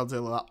 whereas in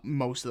Godzilla,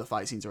 most of the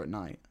fight scenes are at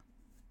night.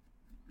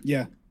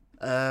 Yeah.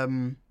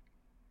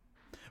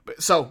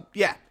 So,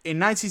 yeah, in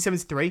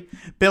 1973,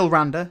 Bill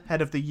Randa,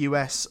 head of the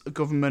US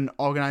government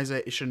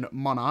organization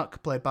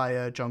Monarch, played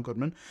by John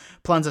Goodman,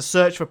 plans a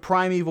search for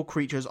primeval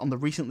creatures on the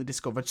recently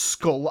discovered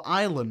Skull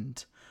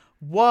Island.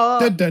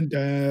 What? Dun, dun,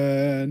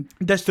 dun.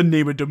 That's the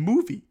name of the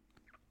movie.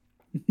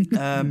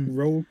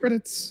 Roll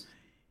credits.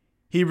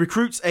 He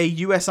recruits a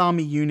US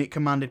Army unit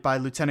commanded by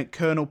Lieutenant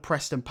Colonel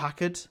Preston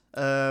Packard,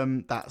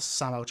 that's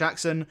Samuel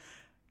Jackson,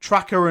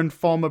 tracker and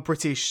former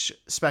British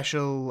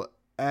Special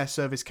Air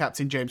Service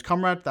Captain James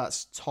Conrad,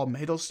 that's Tom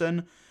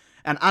Hiddleston,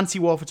 and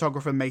anti-war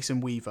photographer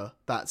Mason Weaver,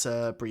 that's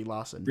Brie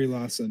Larson.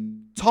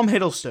 Tom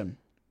Hiddleston.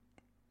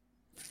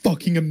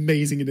 Fucking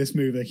amazing in this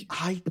movie.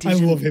 I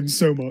love him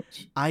so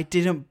much. I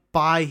didn't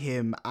buy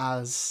him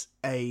as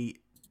a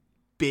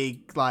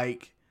big,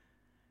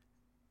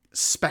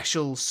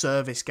 special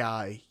service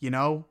guy, you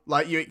know?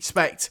 Like, you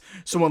expect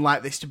someone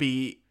like this to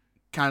be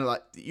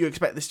you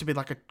expect this to be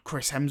like a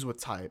Chris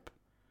Hemsworth type.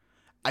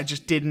 I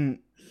just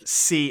didn't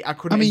I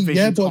couldn't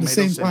envision but Tom at the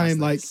same Hiddleston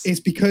time, as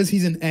it's because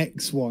he's an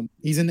ex-one.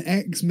 He's an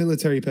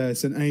ex-military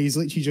person, and he's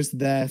literally just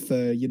there for,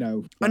 I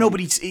know, but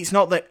it's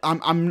not that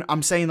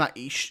I'm saying that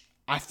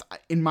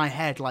in my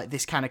head,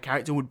 this kind of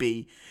character would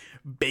be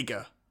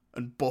bigger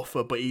and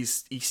buffer, but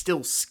he's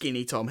still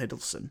skinny Tom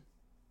Hiddleston.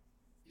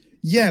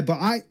 Yeah, but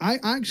I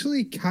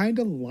actually kind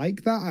of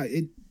like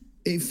that.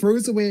 It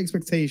throws away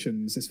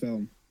expectations, this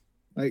film.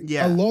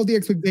 A lot of the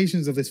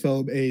expectations of this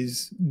film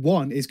is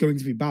going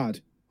to be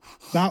bad.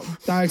 That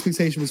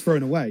expectation was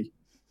thrown away.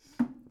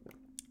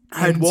 I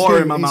had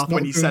water in my mouth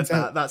when you said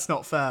that. That's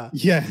not fair.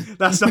 Yeah.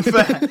 That's not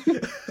fair.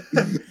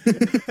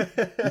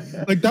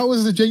 That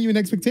was a genuine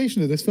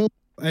expectation of this film.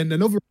 And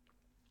another,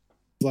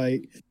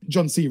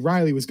 John C.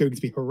 Reilly was going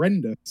to be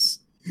horrendous.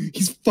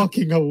 He's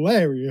fucking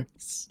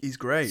hilarious. He's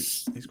great.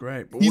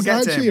 But he's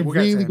actually a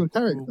really good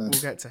character. We'll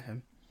get to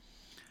him.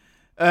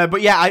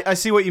 But yeah, I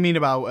see what you mean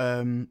about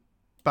Tom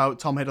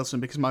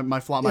Hiddleston, because my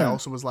flatmate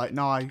also was like,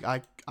 no,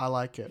 I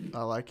like it.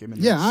 I like him. In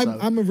yeah,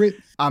 this,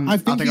 I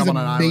think he's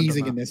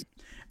amazing in this.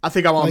 I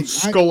think I'm on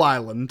Skull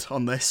Island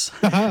on this.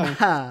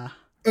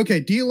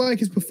 Okay, do you like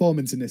his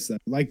performance in this though?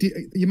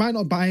 You might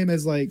not buy him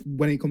as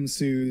when it comes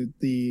to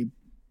the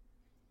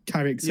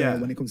character,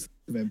 when it comes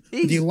to him.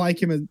 Do you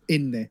like him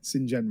in this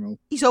in general?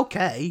 He's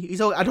okay.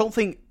 I don't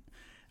think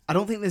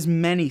there's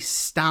many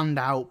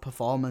standout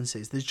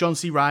performances. There's John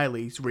C.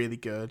 Reilly's really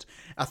good.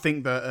 I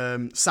think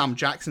that Sam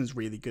Jackson's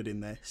really good in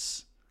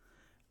this.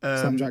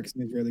 Sam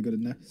Jackson is really good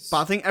in this. But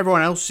I think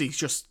everyone else is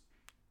just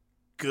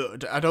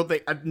good. I don't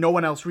think no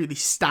one else really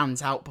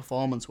stands out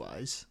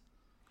performance-wise.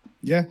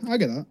 Yeah, I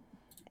get that.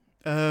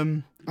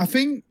 I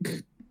think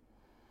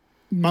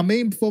my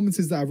main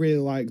performances that I really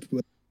liked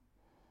were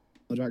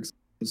Jackson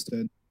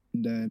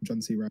and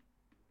John C. Reilly.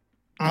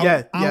 Out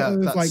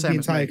of that's like the same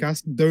as entire me.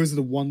 cast, those are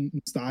the ones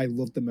that I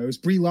loved the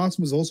most. Brie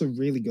Larson was also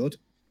really good.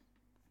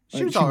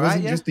 She was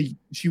alright, yeah.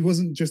 She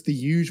wasn't just the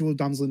usual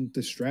damsel in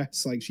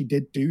distress. Like, she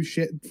did do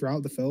shit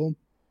throughout the film.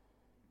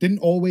 Didn't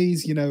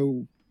always, she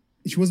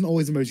wasn't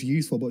always the most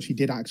useful, but she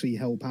did actually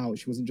help out.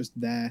 She wasn't just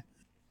there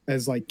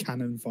as like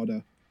cannon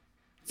fodder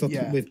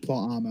with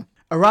plot armor.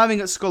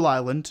 Arriving at Skull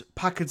Island,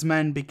 Packard's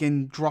men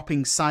begin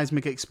dropping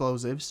seismic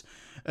explosives,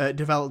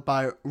 developed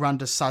by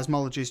Randa's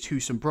seismologist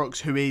Houston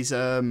Brooks, who is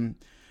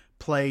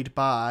played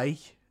by,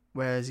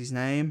 where's his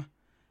name?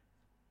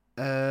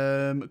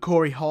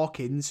 Corey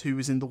Hawkins, who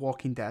was in The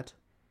Walking Dead.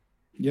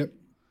 Yep.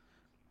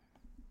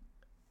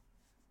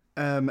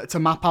 To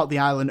map out the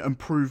island and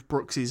prove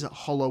Brooks's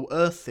hollow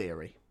Earth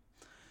theory.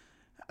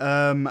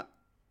 And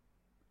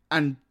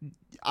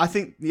I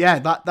think,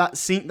 that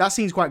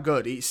scene's quite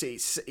good.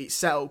 It's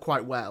set up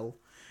quite well.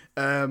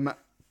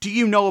 Do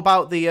you know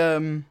about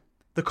the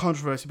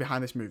controversy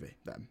behind this movie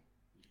then?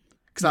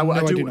 Because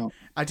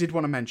I did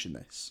want to mention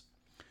this.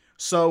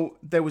 So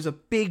there was a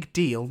big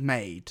deal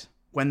made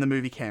when the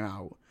movie came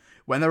out,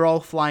 when they're all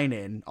flying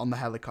in on the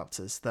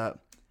helicopters, that,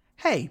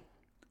 hey,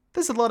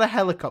 there's a lot of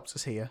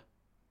helicopters here.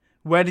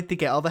 Where did they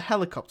get all the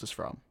helicopters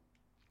from?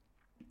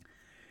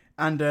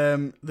 And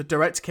the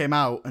director came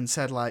out and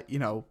said, like,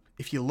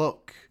 if you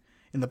look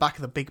in the back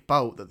of the big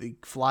boat that they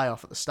fly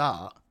off at the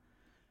start,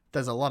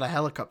 there's a lot of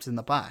helicopters in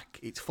the back.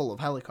 It's full of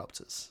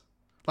helicopters.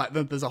 Like,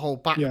 there's a whole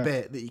back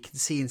bit that you can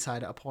see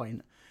inside at a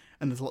point,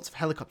 and there's lots of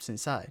helicopters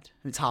inside.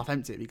 And it's half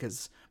empty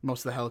because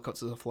most of the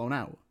helicopters are flown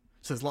out.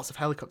 So there's lots of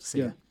helicopters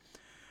here. Yeah.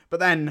 But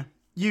then,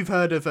 you've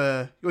heard of,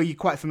 you're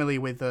quite familiar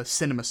with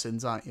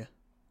CinemaSins, aren't you?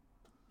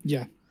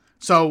 Yeah.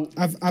 So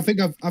I think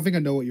I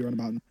know what you're on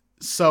about.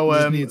 So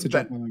I just need to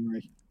jog my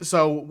memory.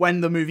 So when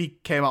the movie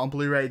came out on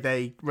Blu-ray,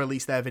 they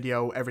released their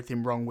video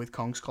 "Everything Wrong with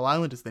Kong Skull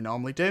Island" as they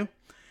normally do,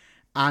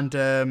 and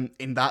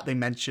in that they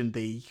mentioned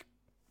the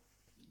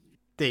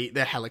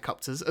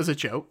helicopters as a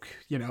joke,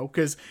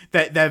 because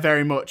they're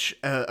very much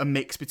a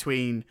mix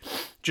between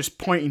just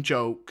pointing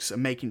jokes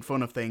and making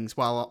fun of things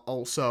while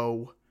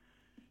also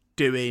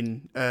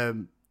doing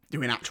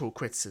actual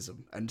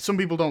criticism. And some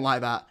people don't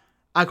like that.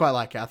 I quite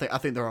like it. I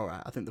think they're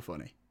alright. I think they're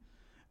funny.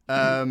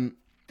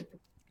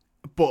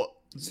 But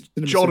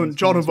Jordan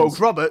Vogt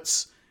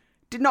Roberts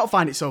did not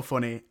find it so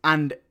funny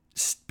and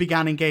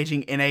began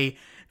engaging in a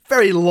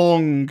very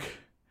long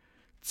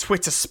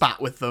Twitter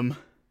spat with them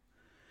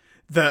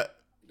that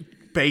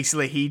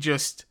basically he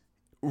just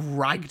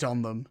ragged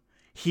on them.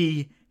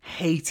 He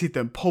hated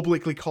them,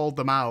 publicly called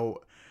them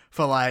out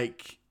for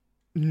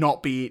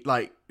not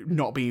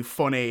being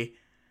funny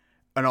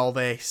and all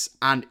this,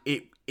 and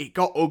it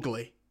got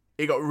ugly.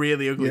 It got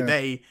really ugly.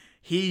 Yeah.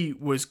 He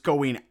was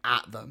going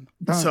at them.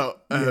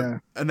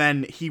 And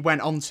then he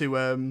went on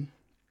to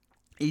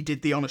he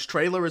did the Honest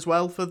trailer as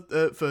well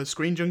for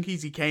Screen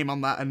Junkies. He came on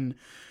that and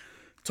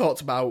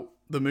talked about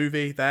the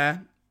movie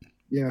there.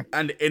 Yeah.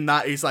 And in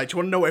that he's like, do you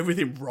want to know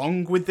everything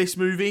wrong with this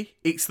movie?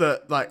 It's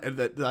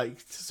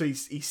so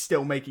he's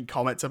still making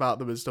comments about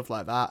them and stuff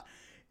like that.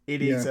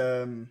 It is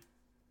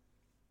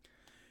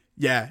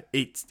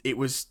it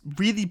was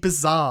really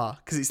bizarre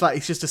because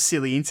it's just a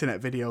silly internet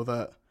video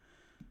that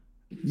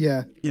who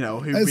at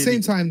the really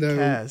same time though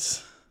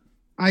cares?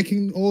 I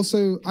can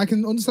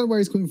understand where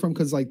he's coming from,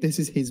 because this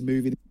is his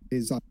movie,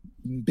 his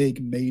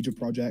big major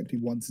project. He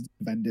wanted to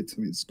bend it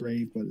to its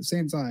grave, but at the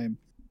same time,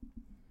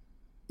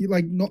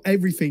 not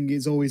everything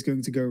is always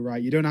going to go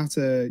right. You don't have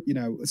to,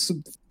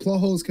 some plot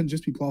holes can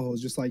just be plot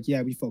holes. Just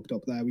we fucked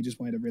up there. We just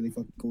wanted a really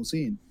fucking cool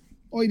scene.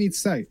 All you need to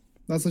say.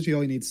 That's literally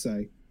all you need to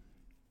say.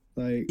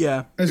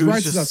 As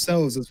writers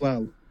ourselves as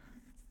well.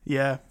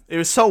 Yeah, it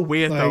was so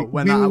weird though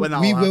when that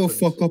we will happened.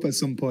 fuck up at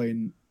some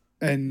point,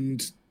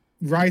 and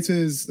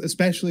writers,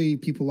 especially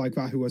people like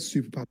that who are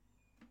super passionate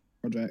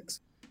about projects,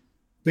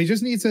 they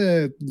just need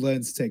to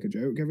learn to take a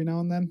joke every now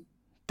and then.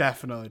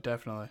 Definitely.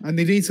 And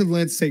they need to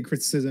learn to take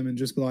criticism and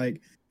just be like,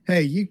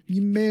 "Hey,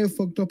 you may have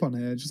fucked up on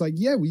here." Just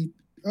we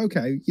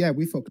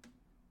fucked up.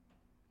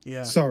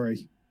 Yeah.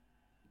 Sorry,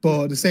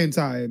 but at the same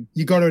time,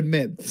 you got to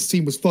admit the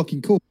scene was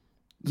fucking cool.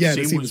 Yeah,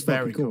 the scene was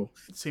very cool.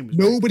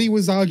 Nobody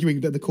was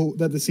arguing that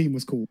the scene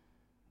was cool.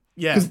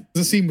 Yeah. Because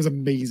the scene was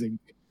amazing.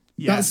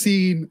 Yeah. That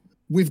scene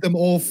with them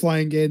all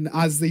flying in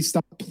as they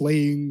start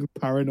playing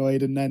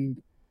Paranoid, and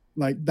then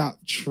that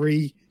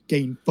tree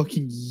getting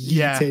fucking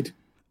yeeted.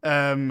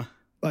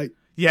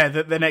 Yeah.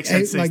 The next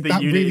sentence is the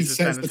that unit really is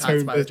sets the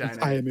tone for the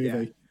entire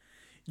movie.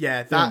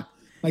 Yeah, that.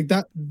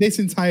 Yeah. This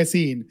entire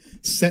scene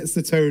sets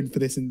the tone for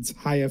this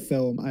entire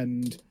film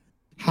and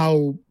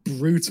how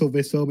brutal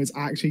this film is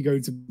actually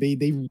going to be.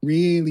 They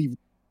really,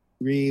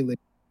 really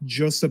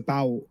just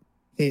about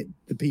hit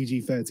the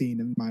PG-13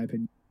 in my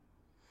opinion.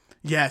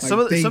 Yeah, some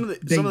of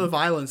the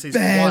violence is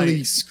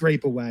barely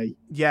scrape away.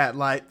 Yeah,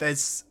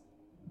 there's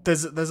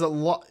a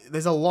lot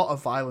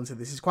of violence in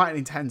this. It's quite an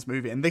intense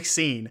movie, and this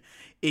scene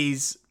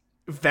is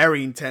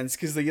very intense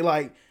because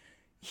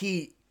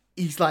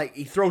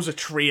he throws a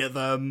tree at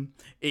them.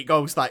 It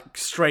goes like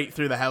straight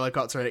through the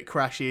helicopter and it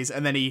crashes.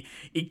 And then he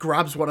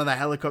grabs one of the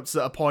helicopters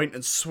at a point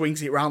and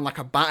swings it around like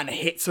a bat and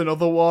hits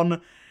another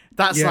one.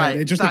 That's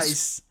it just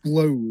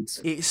explodes.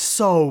 It's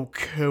so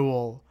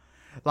cool.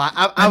 Like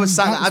I've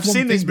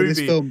seen this movie. This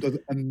film does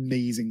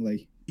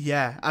amazingly.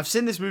 Yeah, I've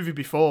seen this movie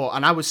before,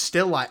 and I was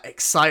still like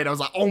excited. I was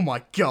like, "Oh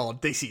my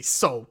god, this is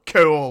so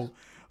cool!"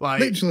 Like,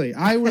 literally,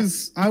 I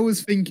was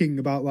thinking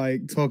about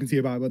like talking to you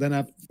about it, but then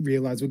I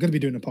realized we're going to be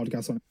doing a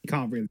podcast on it. You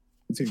can't really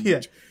do too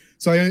much.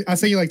 So I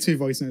sent you like 2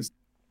 voice notes.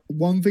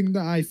 One thing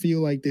that I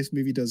feel like this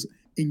movie does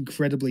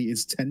incredibly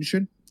is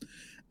tension,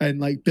 and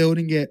like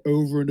building it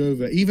over and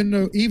over. Even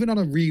on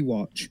a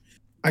rewatch,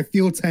 I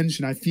feel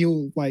tension. I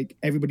feel like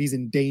everybody's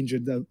in danger,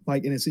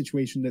 like in a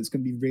situation that's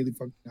going to be really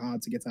fucking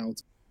hard to get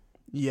out.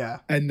 Yeah.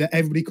 And that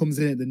everybody comes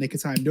in at the nick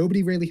of time.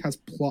 Nobody really has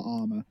plot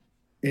armor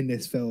in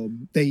this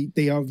film.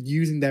 They are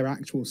using their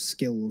actual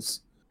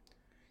skills.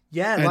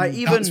 Yeah, and like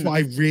even... that's what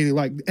I really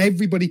like.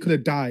 Everybody could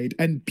have died,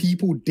 and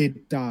people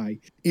did die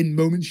in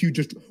moments you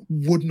just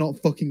would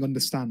not fucking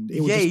understand.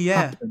 It would just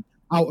happen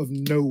out of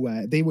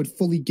nowhere. They would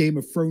fully Game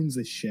of Thrones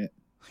this shit.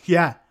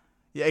 Yeah.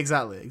 Yeah,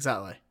 exactly.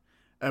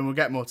 And we'll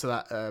get more to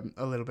that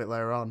a little bit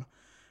later on.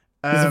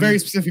 There's a very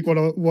specific one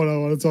I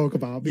want to talk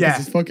about because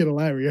it's fucking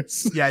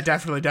hilarious. Yeah,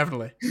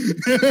 definitely.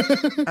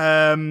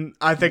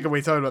 I think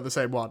we're talking about the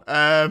same one.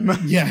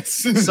 Yes.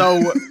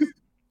 So,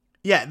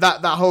 yeah,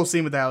 that whole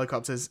scene with the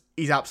helicopters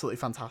is absolutely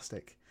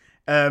fantastic.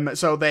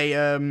 So they,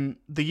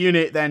 the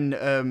unit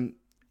then,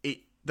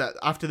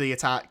 after the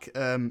attack,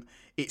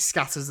 it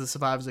scatters the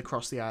survivors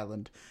across the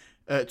island.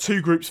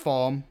 2 groups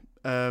form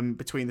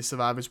between the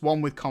survivors,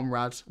 one with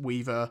Comrade,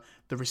 Weaver,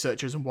 the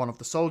researchers, and one of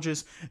the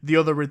soldiers, the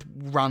other with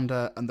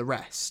Randa and the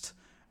rest.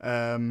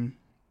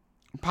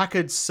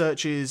 Packard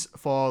searches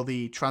for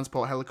the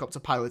transport helicopter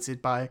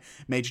piloted by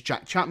Major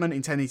Jack Chapman,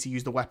 intending to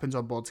use the weapons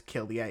on board to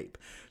kill the ape.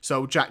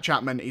 So Jack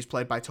Chapman is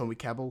played by Tony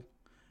Kebbell,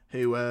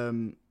 he's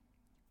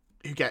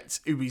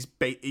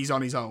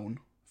on his own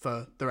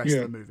for the rest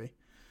of the movie.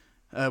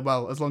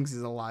 Well, as long as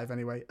he's alive,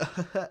 anyway.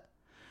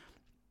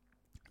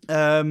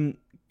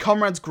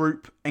 Comrade's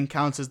group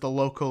encounters the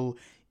local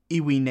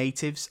Iwi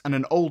natives and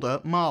an older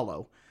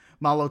Marlowe.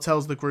 Marlowe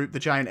tells the group the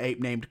giant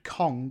ape named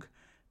Kong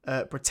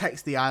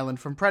protects the island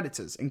from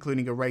predators,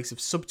 including a race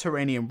of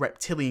subterranean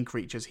reptilian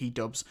creatures he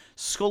dubs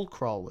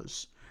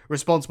skullcrawlers,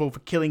 responsible for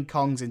killing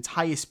Kong's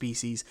entire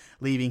species,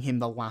 leaving him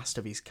the last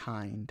of his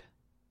kind.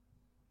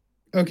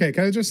 Okay,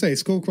 can I just say,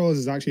 skullcrawlers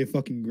is actually a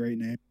fucking great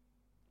name.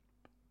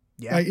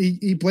 Yeah. Like,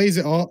 he plays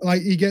it all,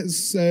 like, he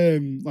gets,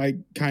 like,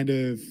 kind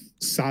of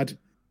sad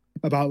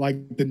about like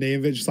the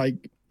name of it. Just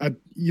like,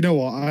 you know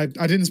what? I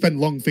didn't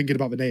spend long thinking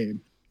about the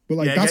name, but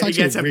like that's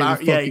actually a really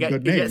fucking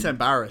good name. He gets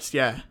embarrassed,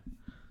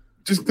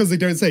 just because they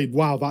don't say,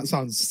 "Wow, that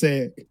sounds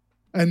sick,"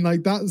 and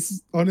like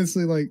that's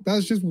honestly like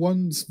that's just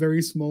one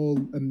very small,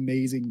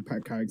 amazing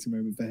character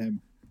moment for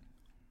him.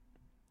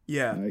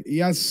 Yeah, he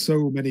has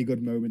so many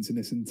good moments in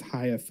this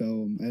entire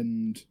film,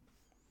 and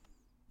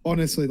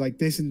honestly, like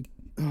this,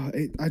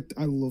 I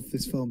love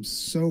this film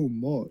so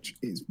much.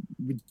 It's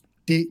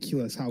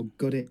ridiculous how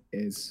good it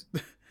is.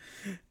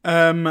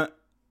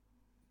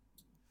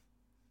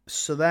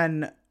 So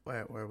then,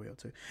 where are we up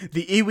to?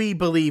 The Iwi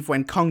believe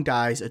when Kong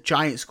dies, a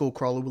giant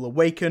skullcrawler will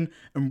awaken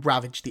and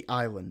ravage the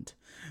island.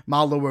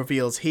 Marlowe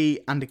reveals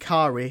he and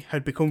Ikari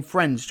had become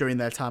friends during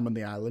their time on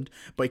the island,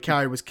 but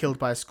Ikari was killed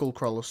by a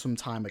skullcrawler some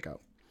time ago.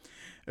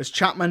 As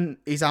Chapman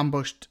is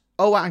ambushed...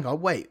 Oh, hang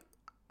on, wait.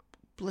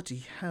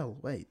 Bloody hell,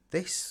 wait.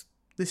 This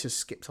has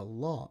skipped a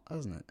lot,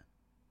 hasn't it?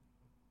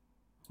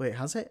 Wait,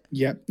 has it?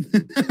 Yep.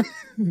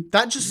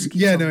 That just...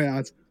 Yeah, no, it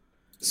has.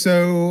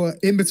 So,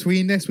 in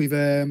between this, we've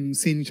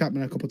seen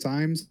Chapman a couple of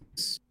times.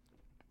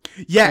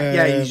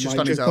 Yeah, he's just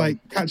on his own.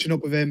 Like, catching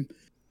up with him.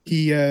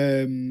 He,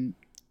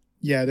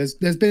 there's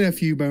been a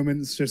few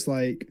moments just,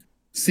 like,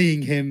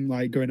 seeing him,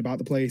 like, going about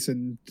the place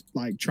and,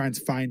 like, trying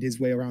to find his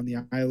way around the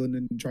island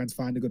and trying to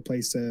find a good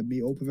place to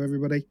meet up with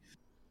everybody.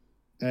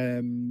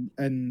 And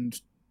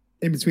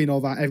in between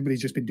all that,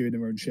 everybody's just been doing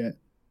their own shit.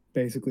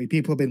 Basically,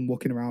 people have been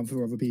looking around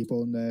for other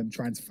people and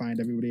trying to find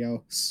everybody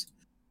else.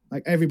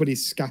 Like,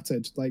 everybody's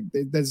scattered. Like,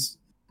 there's,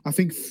 I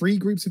think, 3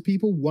 groups of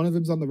people. One of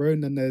them's on their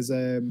own. Then there's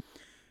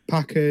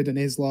Packard and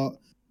his lot,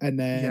 and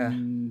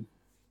then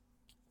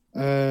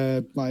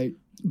like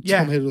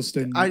Tom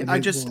Hiddleston. I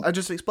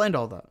just explained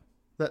all that.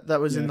 That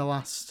was in the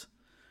last.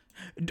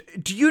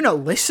 Do you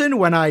not listen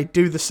when I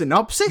do the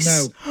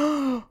synopsis?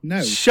 No,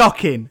 no.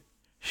 Shocking.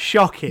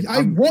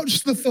 I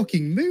watched the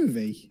fucking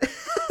movie.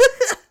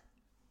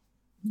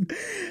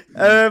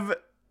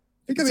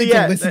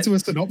 Listen to a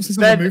synopsis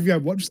of a movie I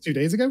watched 2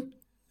 days ago.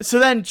 So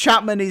then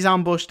Chapman is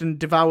ambushed and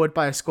devoured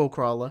by a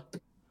skullcrawler.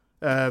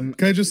 Can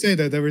I just say,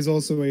 though, there is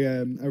also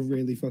a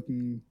really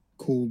fucking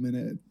cool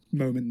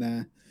moment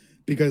there,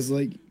 because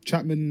like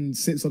Chapman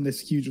sits on this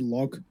huge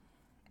log,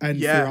 and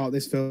throughout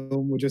this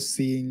film we're just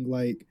seeing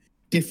like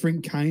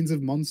different kinds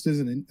of monsters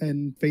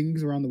and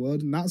things around the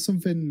world, and that's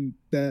something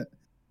that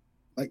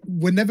like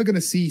we're never going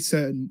to see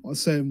certain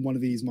one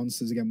of these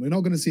monsters again. We're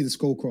not going to see the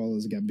skull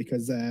crawlers again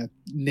because they're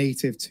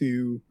native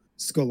to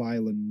Skull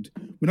Island.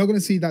 We're not going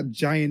to see that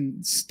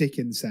giant stick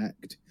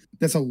insect.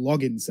 That's a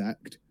log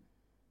insect.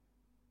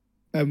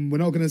 And we're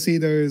not going to see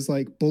those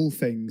like bull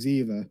things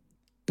either.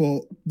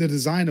 But the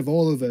design of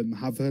all of them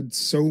have had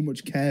so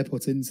much care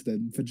put into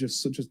them for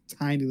just such a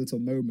tiny little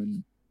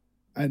moment.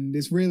 And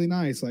it's really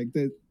nice. Like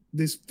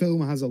this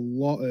film has a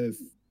lot of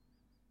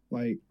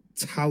like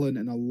talent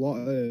and a lot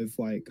of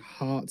like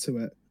heart to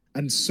it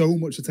and so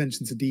much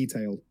attention to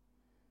detail.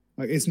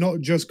 Like it's not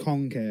just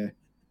Kong here.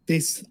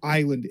 This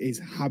island is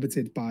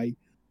habited by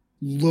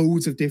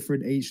loads of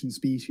different ancient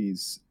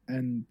species,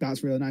 and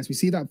that's really nice. We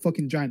see that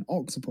fucking giant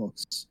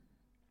octopus.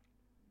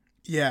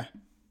 Yeah.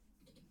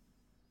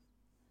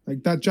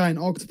 Like that giant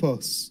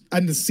octopus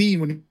and the scene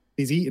when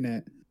he's eating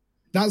it.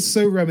 That's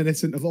so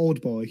reminiscent of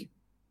Old Boy.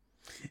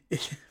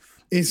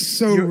 It's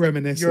so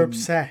reminiscent. You're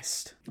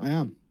obsessed. I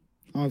am.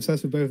 I'm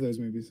obsessed with both of those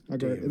movies. They're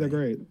great.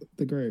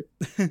 They're great.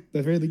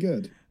 They're really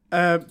good.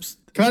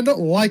 Can I not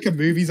like a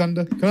movie,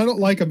 Xander? Can I not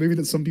like a movie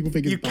that some people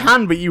think is bad? You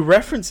can, but you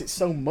reference it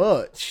so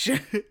much.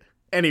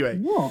 Anyway.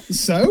 What?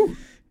 So?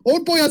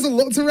 Old Boy has a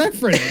lot to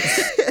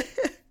reference.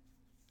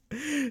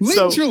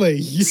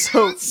 Literally.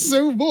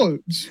 So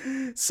much.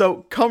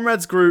 So,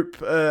 Conrad's group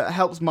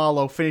helps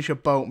Marlowe finish a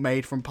boat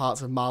made from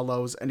parts of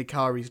Marlowe's and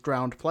Ikari's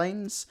drowned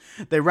planes.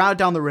 They ride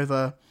down the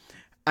river,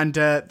 and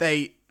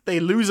they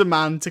lose a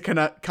man to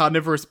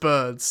carnivorous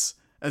birds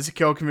and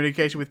secure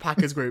communication with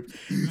Packard's group.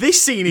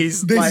 This scene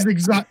is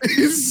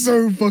it's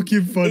so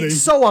fucking funny.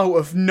 It's so out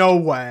of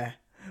nowhere.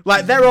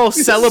 Like, they're all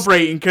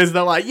celebrating because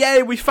they're like,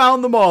 yay, we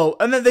found them all.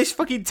 And then this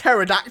fucking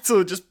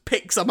pterodactyl just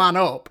picks a man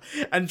up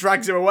and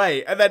drags him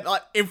away. And then,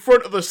 like, in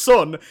front of the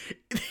sun,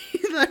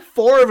 like,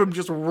 4 of them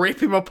just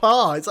rip him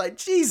apart. It's like,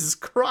 Jesus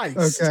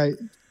Christ. Okay.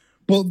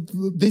 But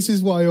this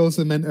is what I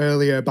also meant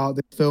earlier about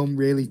the film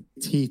really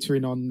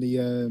teetering on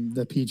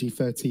the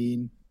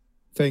PG-13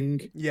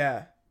 thing.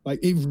 Yeah. Like,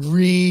 it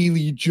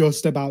really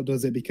just about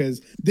does it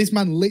because this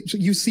man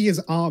literally, you see his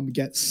arm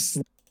get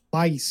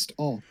sliced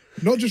off.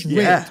 Not just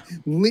ripped,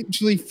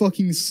 literally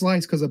fucking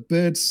sliced because a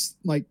bird,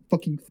 like,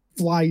 fucking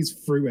flies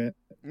through it.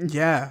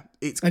 Yeah,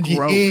 it's and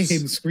gross. You hear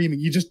him screaming.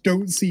 You just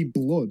don't see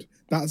blood.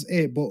 That's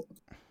it. But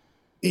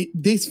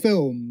this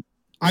film,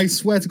 I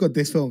swear to God,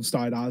 this film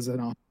started out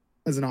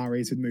as an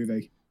R-rated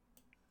movie.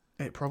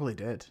 It probably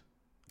did.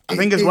 I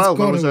think as well,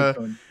 there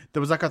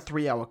was like a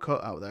 3-hour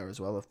cut out there as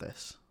well of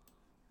this.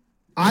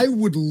 I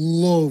would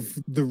love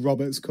the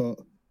Roberts cut.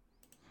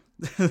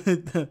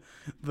 the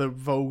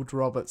Vogue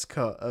Roberts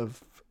cut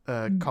of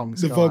Kong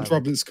Skull The Vogue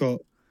Roberts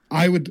cut.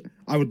 I would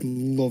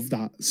love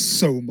that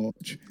so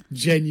much.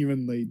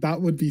 Genuinely, that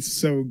would be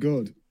so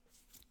good.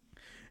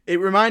 It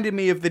reminded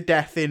me of the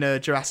death in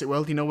Jurassic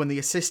World, you know, when the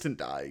assistant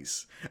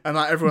dies. And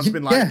like everyone's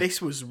been like,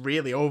 this was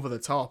really over the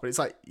top. And it's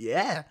like,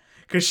 yeah.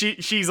 Because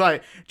she's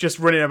like just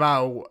running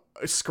about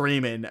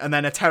screaming. And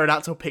then a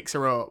pterodactyl picks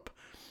her up.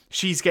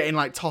 She's getting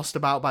like tossed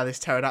about by this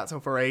pterodactyl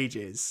for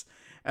ages.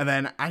 And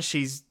then as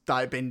she's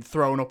like been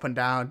thrown up and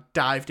down,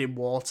 dived in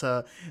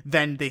water,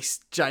 then this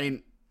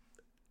giant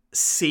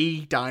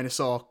sea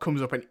dinosaur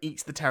comes up and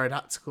eats the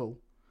pterodactyl.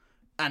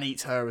 And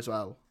eats her as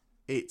well.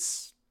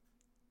 It's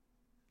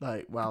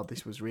like, wow,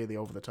 this was really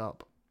over the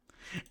top.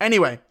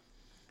 Anyway,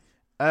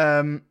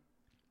 when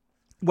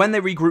they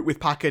regroup with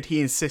Packard,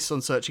 he insists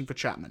on searching for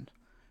Chapman,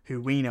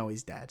 who we know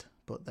is dead,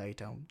 but they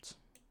don't.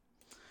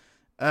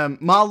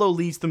 Marlowe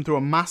leads them through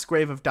a mass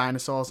grave of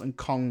dinosaurs and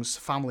Kong's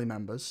family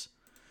members.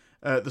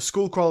 The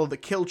skullcrawler that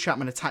killed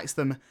Chapman attacks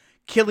them,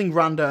 killing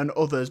Randa and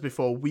others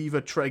before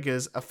Weaver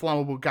triggers a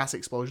flammable gas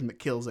explosion that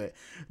kills it.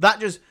 That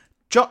just...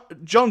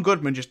 John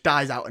Goodman just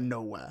dies out of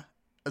nowhere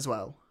as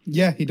well.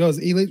 Yeah, he does.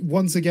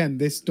 Once again,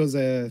 this does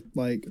a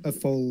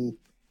full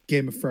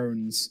Game of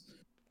Thrones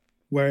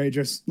where it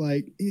just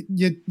like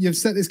you've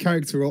set this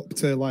character up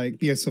to like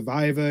be a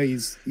survivor.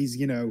 He's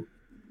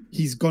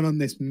gone on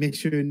this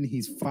mission.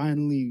 He's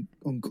finally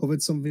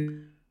uncovered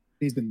something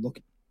he's been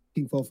looking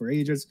for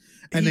ages,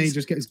 and then he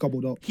just gets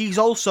gobbled up. He's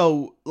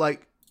also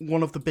like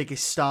one of the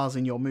biggest stars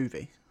in your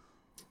movie.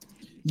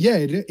 Yeah,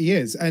 he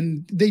is,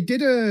 and they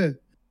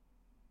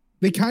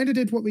kind of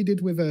did what we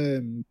did with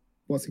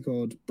what's it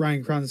called,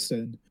 Bryan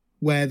Cranston,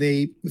 where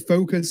they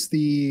focus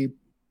the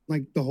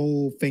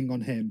whole thing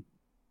on him.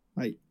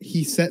 Like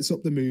he sets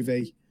up the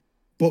movie,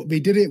 but they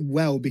did it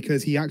well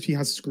because he actually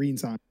has screen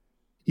time.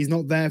 He's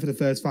not there for the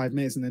first 5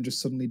 minutes and then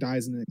just suddenly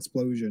dies in an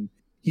explosion.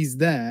 He's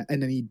there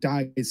and then he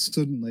dies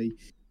suddenly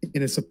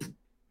in a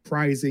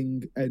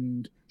surprising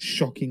and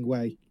shocking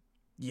way.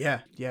 Yeah,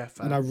 fair.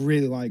 And I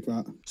really like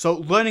that. So,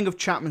 learning of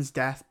Chapman's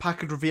death,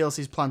 Packard reveals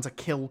his plan to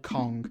kill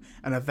Kong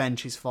and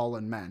avenge his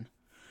fallen men.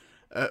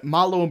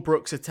 Marlowe and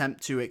Brooks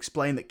attempt to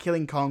explain that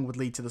killing Kong would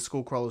lead to the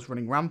skullcrawlers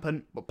running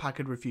rampant, but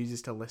Packard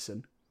refuses to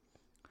listen.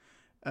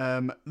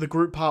 The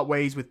group part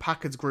ways with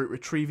Packard's group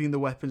retrieving the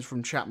weapons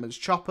from Chapman's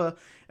chopper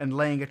and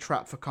laying a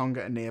trap for Kong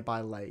at a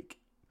nearby lake.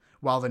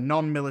 while the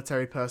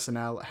non-military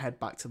personnel head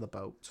back to the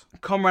boat.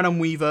 Conrad and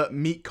Weaver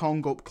meet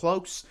Kong up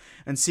close,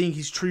 and seeing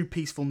his true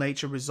peaceful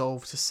nature,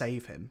 resolve to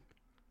save him.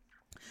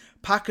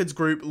 Packard's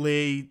group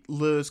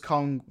lures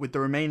Kong with the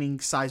remaining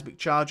seismic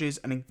charges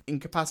and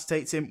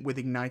incapacitates him with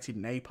ignited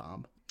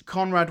napalm.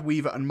 Conrad,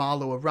 Weaver, and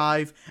Marlowe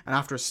arrive, and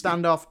after a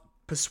standoff,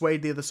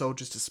 persuade the other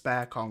soldiers to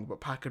spare Kong,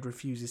 but Packard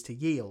refuses to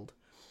yield.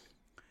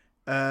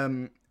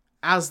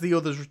 As the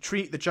others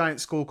retreat, the giant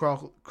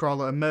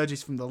skullcrawler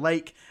emerges from the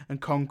lake,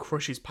 and Kong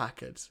crushes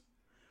Packard.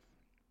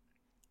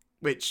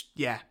 Which,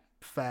 yeah,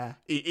 fair.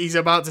 He's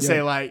about to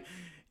say, like,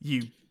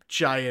 you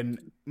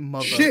giant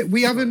mother. Shit,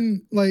 we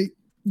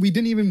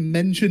didn't even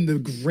mention the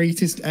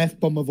greatest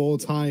F-bomb of all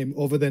time,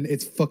 other than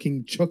it's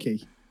fucking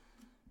Chucky.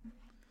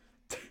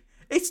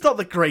 It's not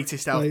the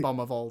greatest F-bomb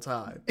of all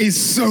time. It's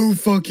so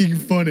fucking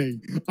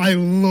funny. I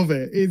love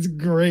it. It's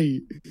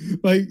great.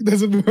 Like,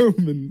 there's a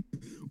moment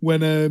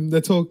when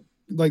they talk,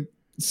 like,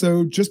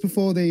 so just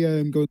before they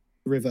go to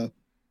the river,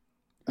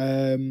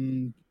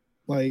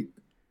 like,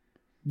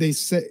 they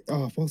say,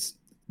 oh,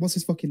 what's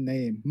his fucking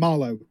name?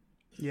 Marlowe.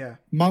 Yeah.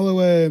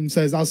 Marlowe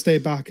says, I'll stay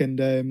back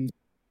and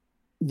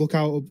look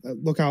out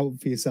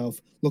for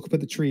yourself. Look up at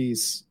the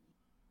trees.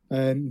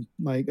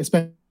 Like,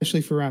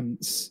 especially for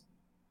ants.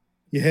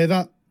 You hear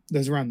that?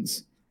 There's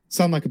ants.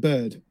 Sound like a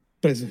bird,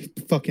 but it's a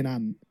fucking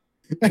ant.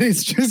 And it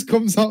just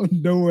comes out of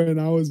nowhere,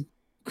 and I was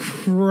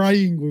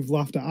crying with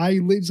laughter. I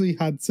literally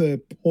had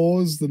to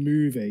pause the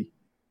movie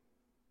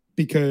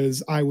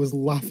because I was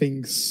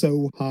laughing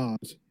so hard.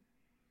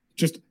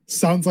 Just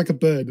sounds like a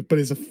bird, but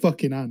it's a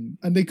fucking ant.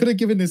 And they could have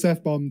given this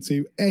F-bomb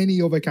to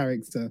any other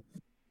character.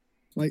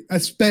 Like,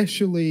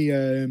 especially,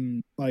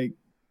 like,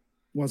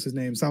 what's his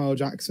name? Samuel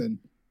Jackson.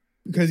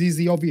 Because he's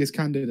the obvious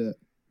candidate.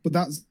 But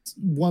that's,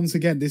 once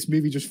again, this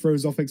movie just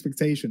throws off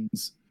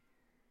expectations.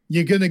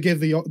 You're going to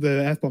give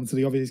the F-bomb to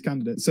the obvious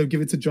candidate, so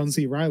give it to John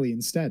C. Reilly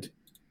instead.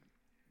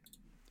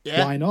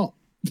 Yeah. Why not?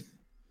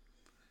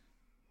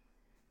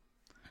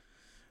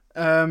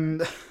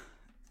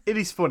 It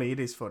is funny.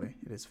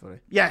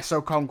 Yeah,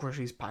 so Kong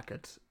crushes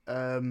Packard.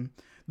 The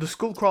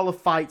Skullcrawler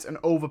fights and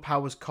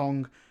overpowers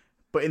Kong,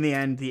 but in the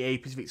end, the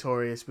ape is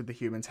victorious with the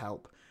humans'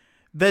 help.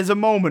 There's a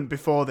moment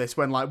before this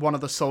when, like, one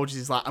of the soldiers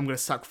is like, I'm going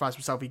to sacrifice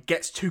myself. He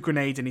gets 2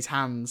 grenades in his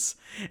hands,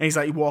 and he's,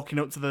 like, walking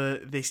up to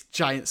this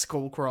giant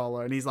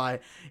skullcrawler, and he's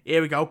like,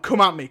 here we go,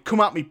 come at me,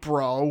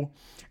 bro.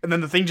 And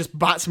then the thing just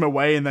bats him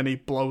away, and then he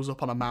blows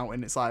up on a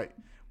mountain. It's like,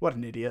 what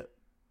an idiot.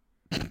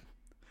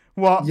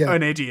 What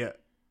an idiot.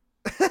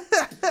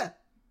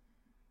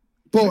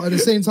 But at the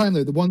same time,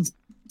 though, once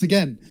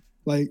again,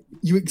 like,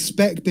 you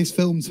expect this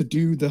film to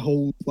do the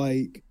whole,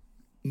 like,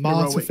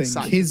 martyr Heroic thing.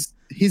 sacrifice.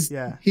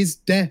 His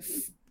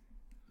death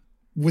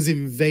was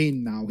in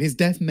vain now. His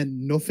death meant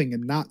nothing,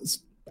 and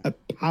that's a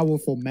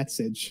powerful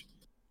message.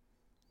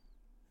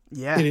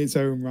 Yeah. In its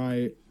own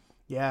right.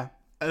 Yeah.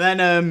 And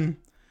then,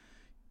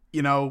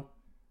 you know,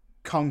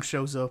 Kong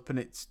shows up, and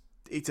it's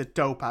a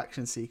dope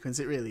action sequence.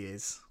 It really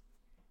is.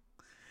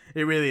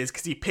 It really is,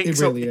 because he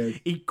picks up,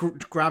 he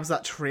grabs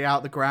that tree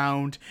out the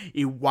ground,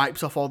 he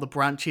wipes off all the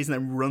branches, and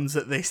then runs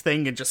at this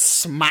thing and just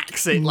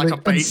smacks it like a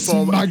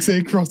baseball. Smacks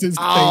it across its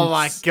face. Oh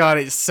my god,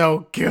 it's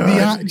so good.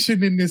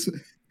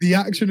 The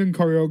action and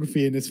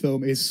choreography in this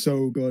film is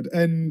so good,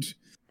 and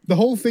the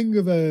whole thing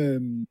of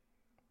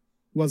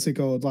what's it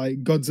called,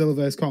 like Godzilla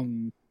vs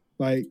Kong.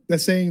 Like, they're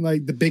saying,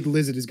 like, the big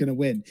lizard is going to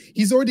win.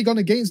 He's already gone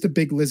against a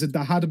big lizard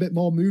that had a bit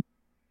more movement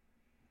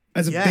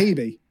as a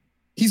baby.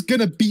 He's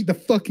gonna beat the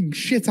fucking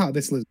shit out of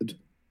this lizard.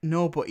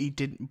 No, but he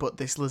didn't. But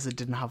this lizard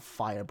didn't have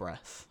fire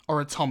breath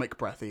or atomic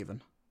breath,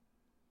 even.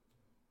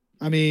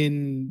 I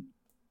mean,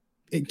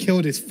 it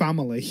killed his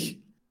family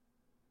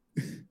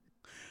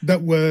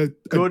that were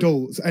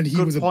adults, and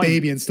he was a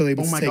baby and still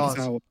able to take us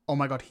out. Oh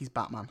my god, he's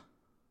Batman.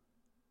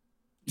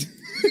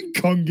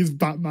 Kong is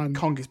Batman.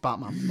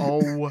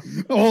 Oh,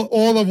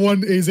 all I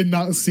want is in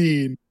that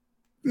scene.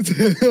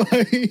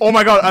 Like, oh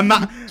my god, and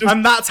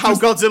that's how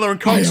Godzilla and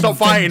Kong stopped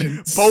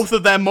fighting. Both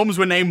of their mums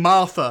were named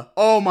Martha.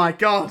 Oh my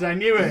god, I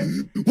knew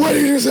it. Why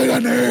did you say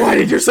that name? Why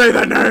did you say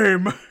that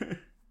name?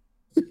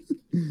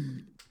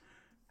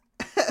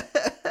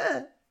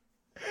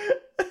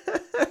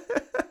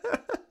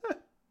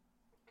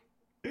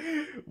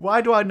 Why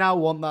do I now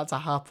want that to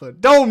happen?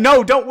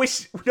 No, don't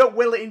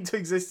will it into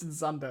existence,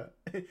 Sander.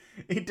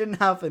 It didn't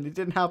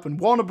happen.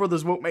 Warner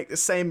Brothers won't make the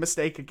same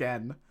mistake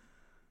again.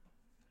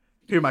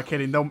 Who am I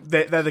kidding?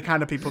 They're the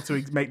kind of people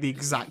to make the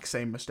exact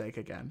same mistake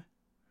again.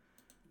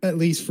 At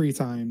least 3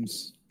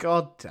 times.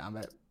 God damn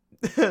it.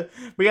 But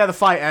yeah, the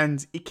fight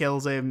ends. He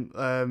kills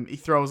him. He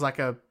throws like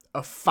a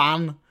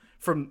fan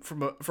from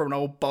an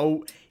old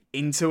boat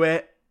into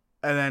it,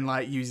 and then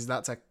like uses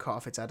that to cut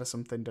off its head or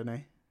something, doesn't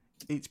he?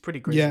 It's pretty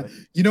grisly. Yeah.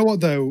 You know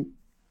what though?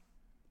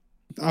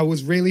 I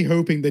was really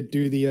hoping they'd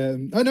do the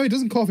oh no, he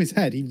doesn't cut off his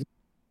head. He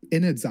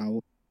innards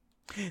out.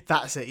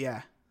 That's it,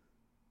 yeah.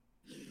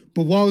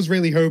 But what I was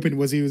really hoping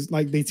was he was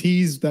like, they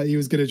teased that he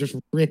was gonna just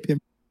rip him.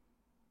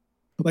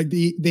 Like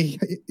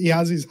he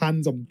has his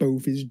hands on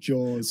both his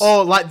jaws.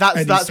 Oh, like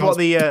that's what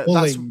the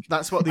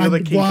other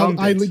King Kong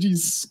did. I literally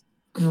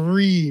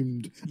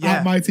screamed Yeah.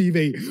 at my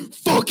TV,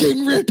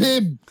 "Fucking rip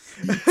him!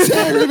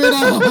 Tear him in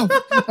half!"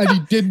 And he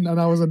didn't, and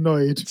I was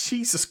annoyed.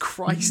 Jesus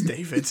Christ,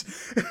 David.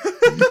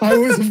 I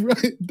was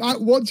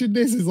watching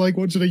this is like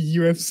watching a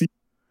UFC.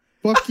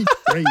 Fucking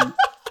great.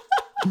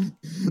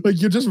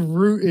 Like, you're just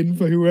rooting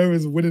for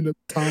whoever's winning at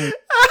the time.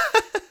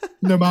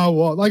 No matter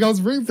what. Like, I was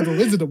rooting for the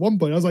lizard at one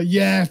point. I was like,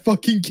 yeah,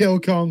 fucking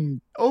kill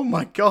Kong. Oh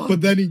my god.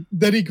 But then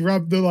he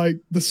grabbed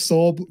the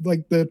saw,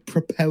 like the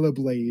propeller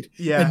blade.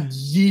 Yeah. And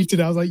yeeted it.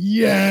 I was like,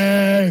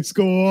 yes,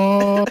 go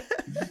on.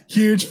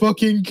 Huge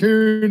fucking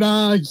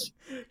kunai.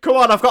 Come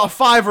on, I've got a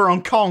fiver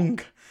on Kong.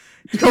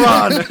 Come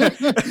on.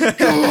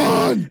 Come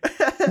on.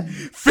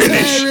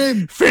 Finish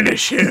him.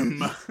 Finish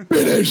him.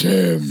 Finish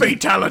him.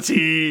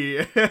 Fatality.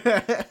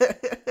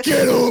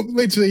 Get up.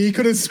 Literally, he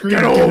could have screamed,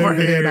 Get over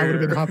here. And I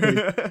would have been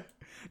happy.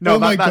 No, Oh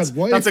my that's God,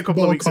 what that's if a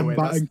couple of Mortal weeks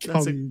away. Kombat and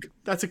Kong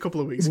That's a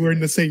couple of weeks We're away. in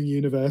the same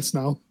universe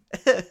now.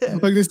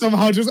 Like, they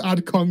somehow just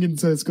add Kong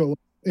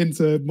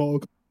into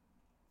Mortal Kombat.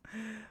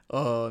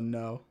 Oh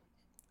no.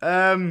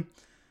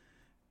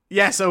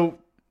 Yeah, so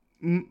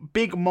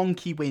Big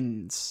Monkey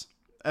wins.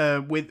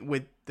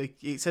 With the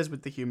it says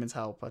with the humans'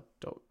 help. I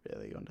don't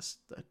really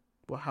understand.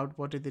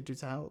 What did they do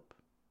to help?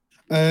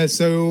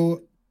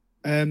 So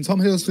Tom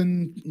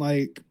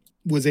Hiddleston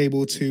was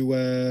able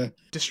to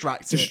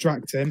distract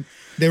him.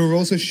 They were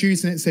also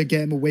shooting it to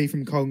get him away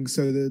from Kong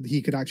so that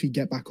he could actually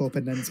get back up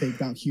and then take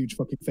that huge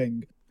fucking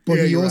thing. But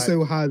Yeah, he you're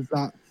also has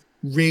that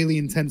really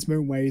intense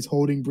moment where he's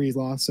holding Brie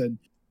Larson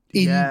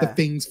in the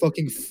thing's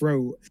fucking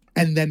throat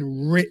and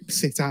then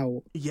rips it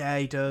out. Yeah,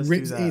 he does.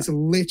 Rips do that. its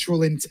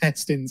literal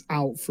intestines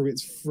out through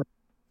its throat.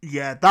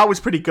 Yeah, that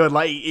was pretty good.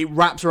 Like, it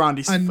wraps around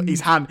his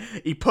hand.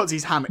 He puts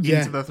his hand Yeah.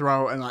 into the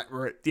throat and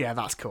yeah,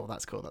 that's cool.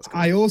 That's cool.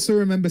 I also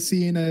remember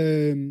seeing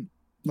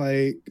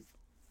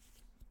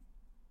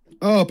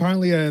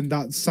apparently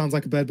that sounds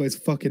like a bird, but it's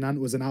fucking ant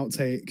was an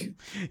outtake.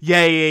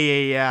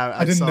 Yeah.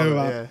 I didn't saw know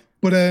that. that.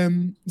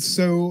 But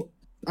so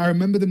I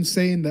remember them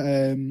saying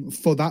that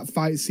for that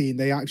fight scene,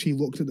 they actually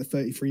looked at the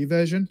 33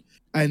 version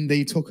and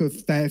they took a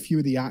fair few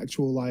of the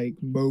actual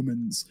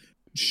moments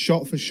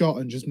shot for shot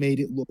and just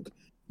made it look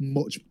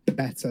much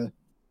better.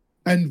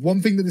 And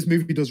one thing that this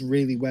movie does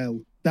really well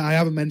that I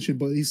haven't mentioned,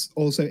 but is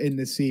also in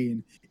this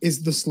scene,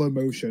 is the slow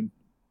motion.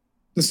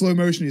 The slow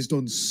motion is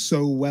done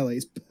so well;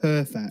 it's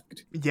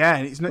perfect. Yeah,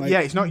 and it's not.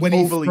 It's not when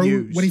overly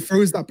used. When he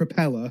throws that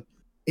propeller,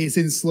 it's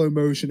in slow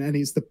motion, and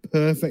it's the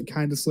perfect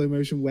kind of slow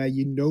motion where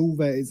you know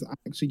that it's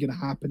actually going to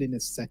happen in a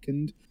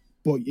second,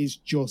 but it's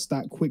just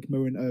that quick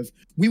moment of,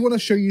 we want to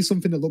show you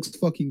something that looks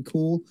fucking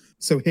cool,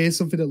 so here's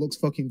something that looks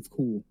fucking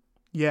cool.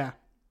 Yeah.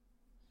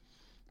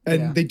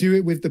 And they do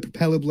it with the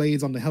propeller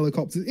blades on the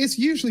helicopters. It's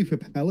usually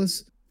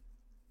propellers.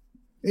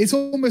 It's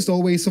almost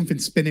always something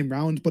spinning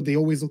round, but they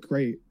always look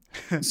great.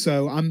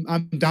 So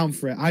I'm down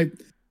for it.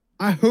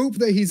 I hope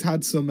that he's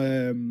had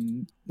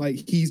some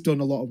he's done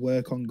a lot of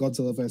work on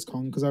Godzilla vs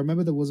Kong, because I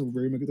remember there was a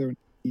rumor that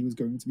he was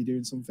going to be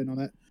doing something on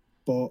it,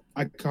 but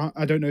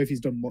I don't know if he's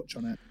done much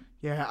on it.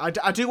 Yeah,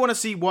 I do want to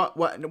see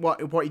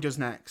what he does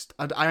next.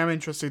 I am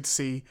interested to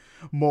see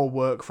more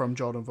work from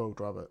Jordan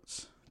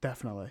Vogt-Roberts.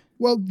 Definitely.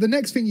 Well, the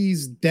next thing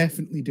he's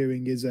definitely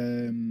doing is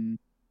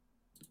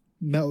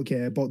Metal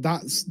Gear, but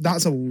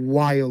that's a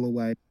while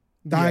away.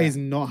 That is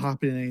not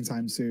happening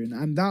anytime soon,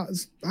 and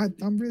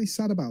I'm really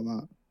sad about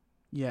that.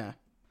 Yeah.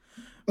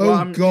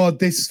 Oh God,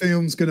 this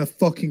film's gonna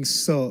fucking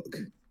suck.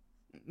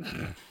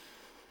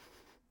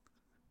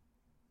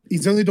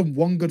 He's only done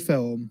one good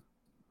film.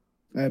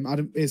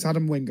 It's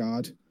Adam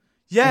Wingard.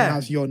 Yeah. And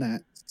that's Your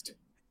Next.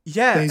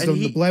 Yeah. Then he's done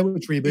the Blair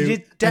Witch reboot. He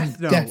did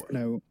Death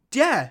Note.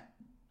 Yeah.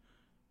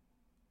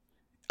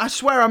 I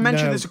swear I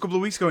mentioned this a couple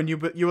of weeks ago, and you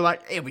were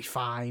like, "It'll be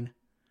fine."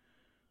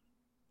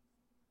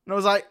 And I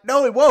was like,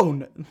 "No, it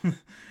won't."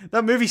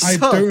 That movie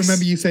sucks. I don't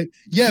remember you saying,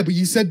 yeah, but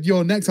you said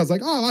Your Next. I was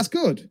like, "Oh, that's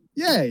good,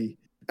 yay!"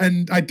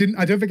 And I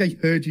don't think I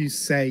heard you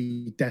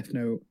say Death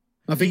Note.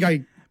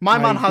 My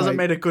man hasn't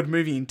made a good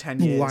movie in 10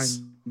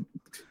 years.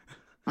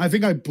 I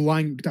think I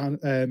blanked on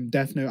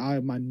Death Note out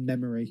of my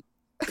memory,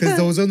 because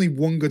there was only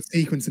one good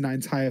sequence in that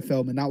entire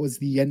film, and that was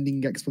the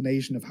ending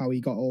explanation of how he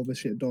got all the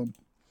shit done.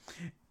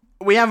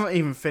 We haven't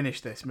even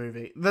finished this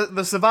movie.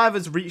 The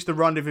survivors reach the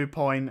rendezvous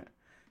point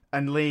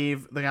and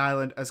leave the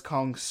island as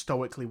Kong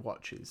stoically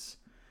watches.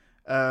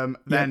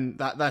 Then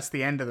that's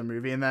the end of the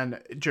movie, and then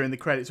during the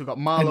credits we've got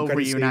Marlowe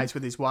reunites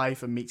with his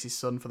wife and meets his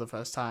son for the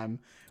first time,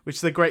 which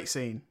is a great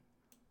scene.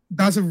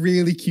 That's a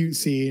really cute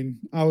scene.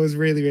 I was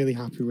really, really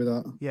happy with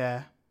that.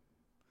 Yeah.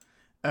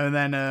 And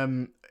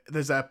then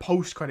there's a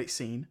post-credit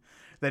scene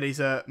that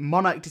is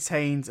Monarch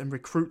detains and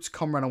recruits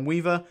Conrad and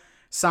Weaver.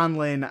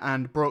 Sandlin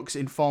and Brooks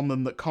inform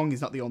them that Kong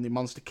is not the only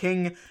monster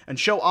king, and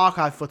show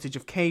archive footage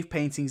of cave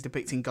paintings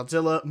depicting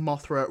Godzilla,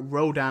 Mothra,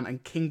 Rodan,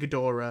 and King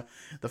Ghidorah.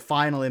 The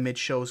final image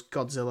shows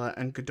Godzilla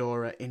and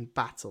Ghidorah in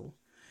battle,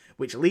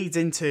 which leads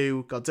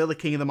into Godzilla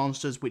King of the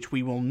Monsters, which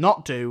we will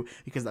not do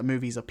because that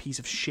movie is a piece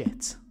of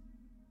shit.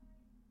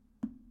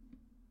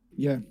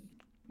 Yeah.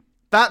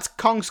 That's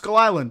Kong Skull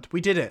Island. We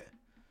did it.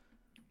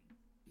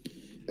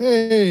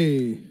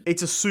 Hey.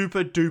 It's a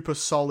super duper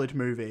solid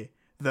movie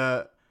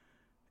that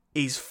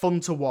is fun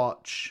to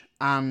watch,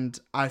 and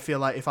I feel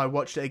like if I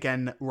watched it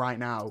again right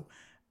now,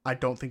 I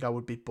don't think I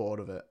would be bored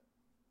of it.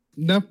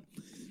 No,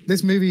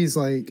 this movie is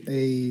like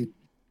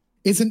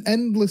it's an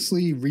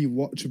endlessly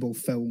rewatchable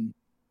film.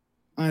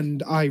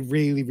 And I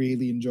really,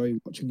 really enjoy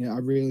watching it. I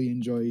really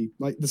enjoy,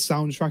 like, the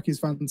soundtrack is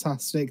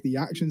fantastic. The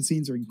action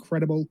scenes are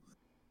incredible.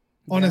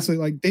 Honestly,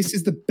 like, this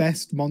is the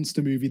best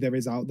monster movie there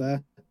is out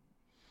there.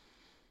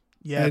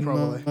 Yeah, And,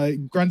 probably.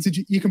 Granted,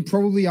 you can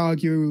probably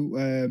argue,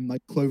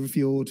 like,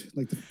 Cloverfield,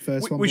 like the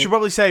first one. We should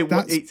probably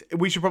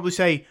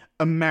say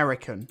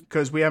American,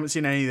 because we haven't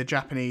seen any of the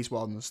Japanese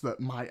ones that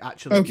might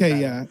actually. Okay,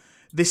 be better. yeah.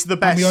 This is the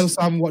best. And we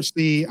also haven't watched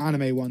the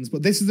anime ones,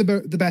 but this is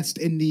the best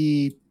in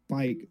the,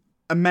 like,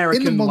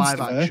 American in the live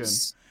action.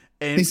 this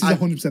is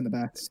 100% the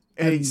best.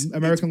 And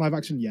American live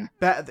action, yeah.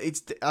 Better.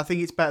 I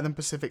think it's better than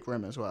Pacific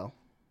Rim as well.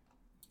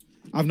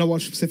 I've not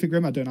watched Pacific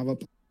Rim. I don't have a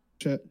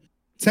shit.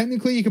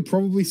 Technically, you could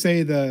probably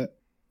say that,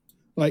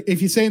 like,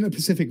 if you're saying that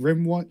Pacific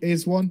Rim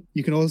is one,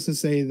 you can also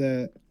say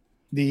that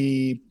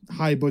the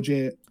high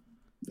budget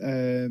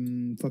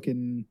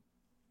fucking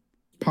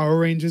Power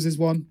Rangers is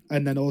one,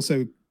 and then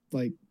also,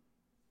 like,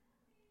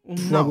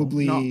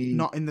 probably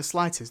not in the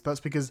slightest. That's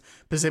because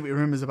Pacific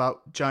Rim is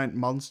about giant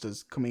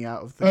monsters coming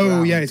out of the Oh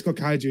ground. yeah, it's got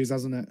kaijus,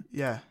 hasn't it?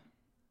 Yeah.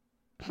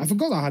 I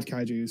forgot that had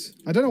kaijus.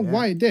 I don't know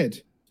why it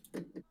did.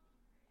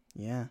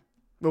 Yeah.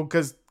 Well,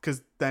 because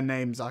their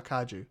names are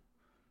kaiju.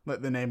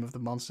 Like, the name of the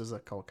monsters are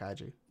called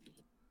kaiju.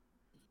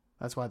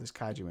 That's why there's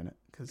kaiju in it,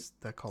 because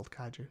they're called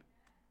kaiju.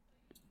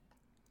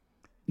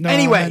 No,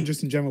 anyway, I meant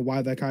just in general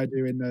why they're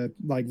kaiju in the,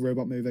 like,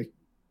 robot movie.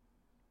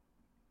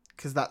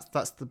 Because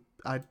that's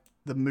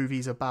the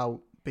movie's about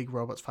big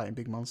robots fighting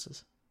big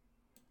monsters.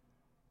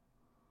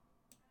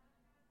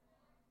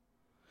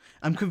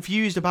 I'm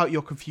confused about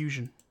your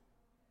confusion.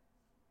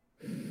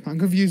 I'm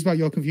confused about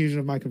your confusion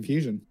of my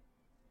confusion.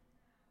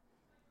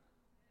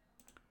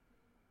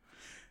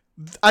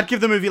 I'd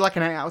give the movie like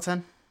an 8 out of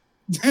 10.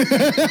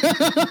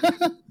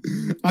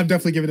 I'm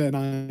definitely giving it a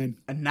 9.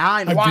 A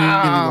 9? I Wow.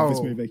 really love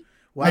this movie.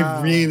 Wow.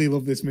 I really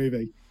love this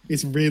movie.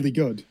 It's really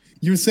good.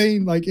 You were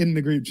saying, like, in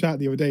the group chat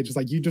the other day, just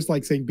like, you just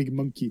like saying Big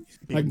Monkey.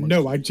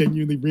 No, I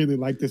genuinely really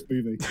like this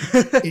movie.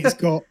 It's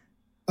got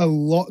a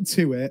lot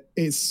to it.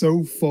 It's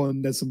so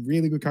fun. There's some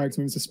really good character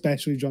moments,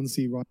 especially John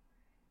C. Reilly.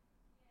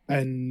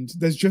 And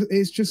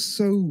it's just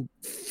so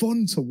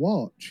fun to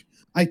watch.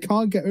 I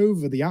can't get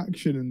over the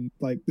action and,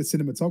 like, the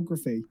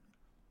cinematography.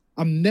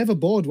 I'm never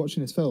bored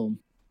watching this film.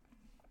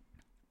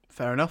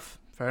 Fair enough.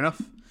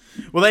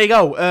 Well, there you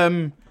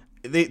go.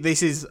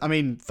 This is, I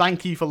mean,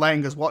 thank you for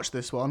letting us watch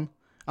this one.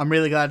 I'm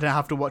really glad I didn't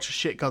have to watch a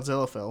shit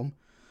Godzilla film.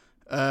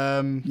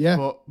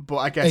 Yeah. But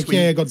I guess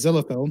AKA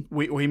Godzilla film.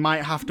 We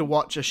might have to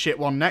watch a shit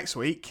one next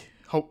week.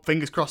 Hope,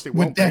 fingers crossed it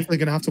We're won't definitely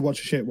going to have to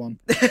watch a shit one.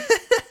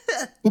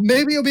 But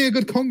maybe it'll be a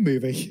good Kong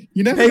movie.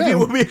 You never know. Maybe it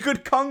will be a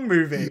good Kong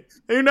movie.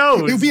 Who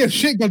knows? It'll be a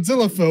shit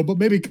Godzilla film, but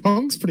maybe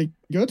Kong's pretty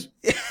good.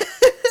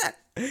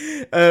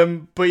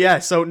 But yeah,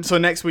 so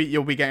next week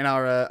you'll be getting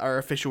our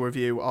official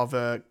review of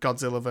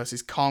Godzilla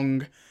vs.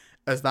 Kong,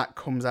 as that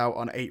comes out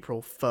on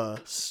April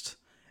 1st.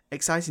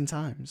 Exciting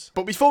times.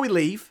 But before we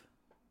leave,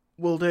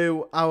 we'll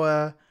do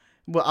I'm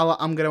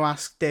going to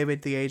ask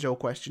David the age-old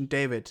question.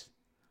 David.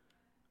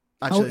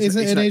 Actually, is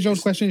it an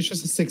age-old question? It's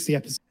just a 60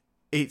 episode.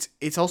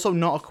 It's also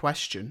not a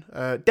question.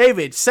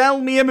 David, sell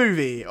me a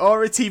movie,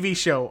 or a TV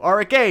show, or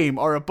a game,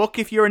 or a book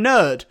if you're a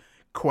nerd.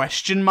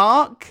 Question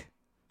mark?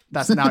 Now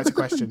it's a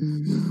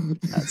question.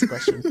 That's a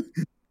question.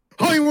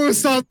 Hollywood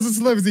stars and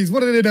celebrities,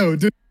 what do they know?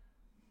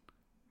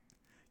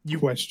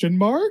 Question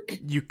mark?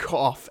 You cut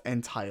off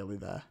entirely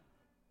there.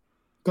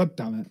 God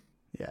damn it.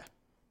 Yeah.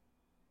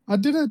 I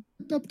did a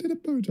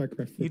BoJack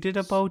reference. You did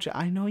a BoJack.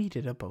 I know you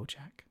did a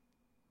BoJack.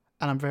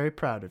 And I'm very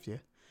proud of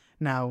you.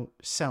 Now,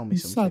 sell me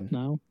something. Sad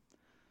now.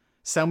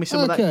 Sell me some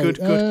of that good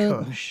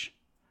kush.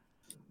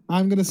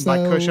 I'm going to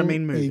sell by kush, I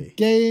mean movie. A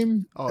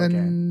game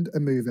and a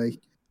movie.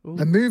 Ooh.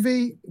 A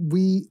movie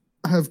we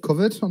have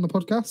covered on the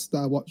podcast that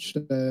I watched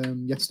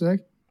yesterday.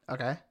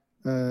 Okay.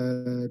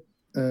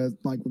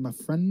 Like with my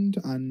friend,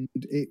 and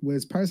it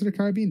was Pirates of the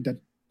Caribbean, Dead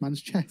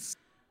Man's Chest.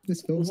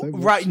 This film.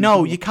 Right,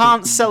 no, you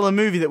can't sell a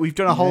movie that we've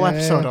done a whole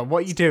episode on.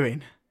 What are you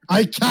doing?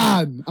 I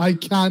can,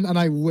 and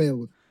I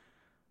will.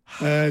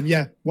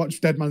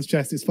 Watch Dead Man's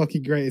Chest. It's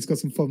fucking great. It's got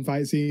some fun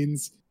fight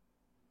scenes.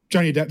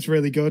 Johnny Depp's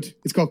really good.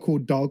 It's got a cool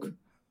dog.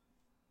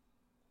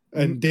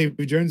 And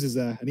David Jones is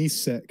there, and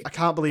he's sick. I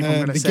can't believe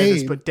I'm going to say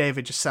this, but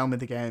David, just sell me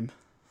the game.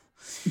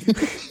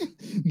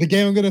 The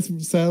game I'm going to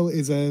sell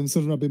is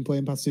something I've been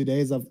playing past 2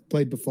 days. I've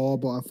played before,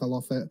 but I fell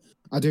off it.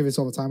 I do this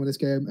all the time with this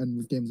game, and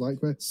with games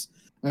like this.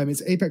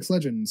 It's Apex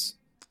Legends.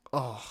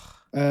 Oh.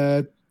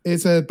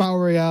 It's a battle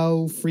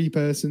royale,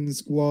 3-person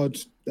squad,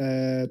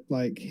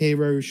 like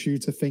hero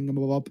shooter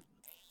thingamabob.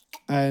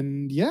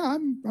 And yeah,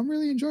 I'm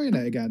really enjoying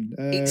it again.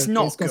 It's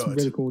got some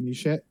really cool new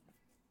shit.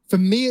 For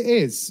me, it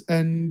is,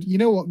 and you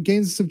know what?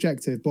 Games are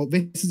subjective, but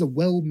this is a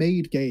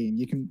well-made game.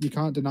 You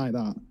can't deny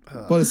that.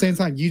 But at the same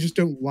time, you just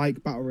don't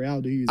like battle royale,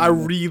 do you? I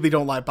really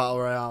don't like battle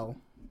royale.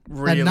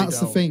 Really, and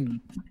that's the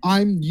thing.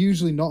 I'm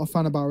usually not a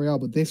fan of battle royale,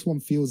 but this one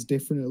feels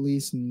different at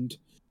least, and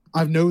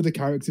I know the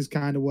characters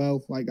kind of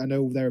well. Like I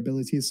know their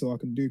abilities, so I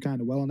can do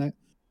kind of well on it.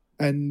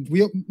 And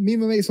me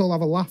and my mates all have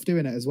a laugh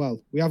doing it as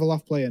well. We have a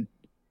laugh playing,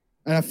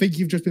 and I think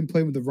you've just been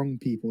playing with the wrong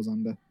people,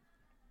 Xander.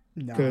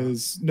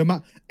 Because no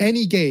matter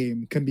any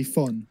game can be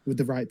fun with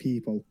the right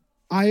people.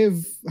 I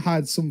have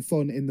had some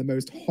fun in the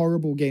most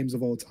horrible games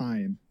of all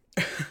time,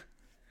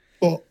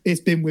 but it's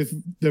been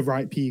with the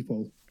right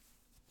people,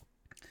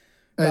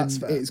 and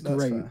it's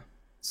great. Fair.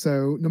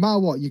 So no matter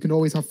what, you can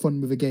always have fun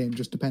with a game.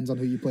 Just depends on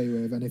who you play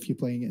with and if you're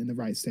playing it in the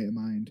right state of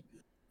mind.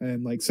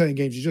 Like certain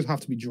games, you just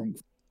have to be drunk.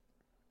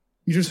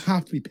 You just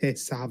have to be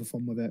pissed to have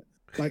fun with it.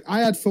 Like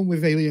I had fun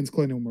with Aliens: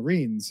 Colonial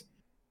Marines.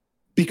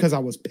 Because I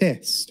was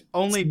pissed.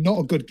 It's not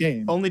a good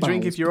game. Only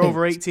drink if you're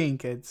over 18,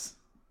 kids.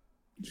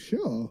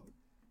 Sure.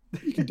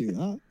 You can do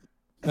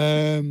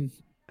that.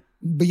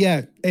 But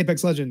yeah,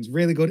 Apex Legends,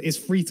 really good. It's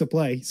free to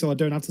play, so I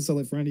don't have to sell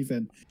it for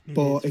anything.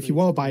 But if you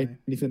want to buy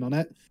anything on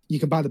it, you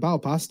can buy the Battle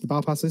Pass. The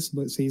Battle Pass this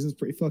season's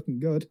pretty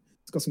fucking good.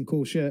 It's got some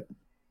cool shit.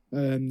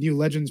 New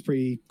Legend's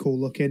pretty cool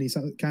looking. He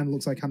kind of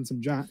looks like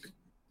Handsome Jack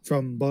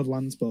from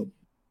Borderlands, but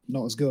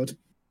not as good.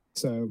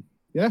 So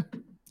yeah,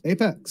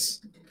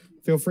 Apex.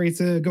 Feel free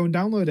to go and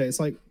download it.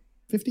 It's like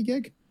 50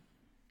 gig.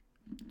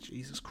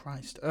 Jesus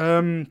Christ.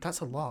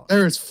 That's a lot.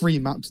 There's free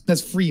maps.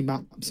 There's free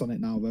maps on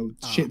it now, though.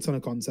 Shit ton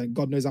of content.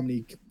 God knows how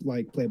many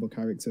like playable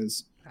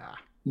characters.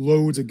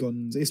 Loads of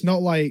guns. It's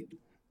not like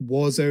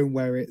Warzone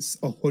where it's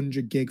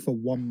 100 gig for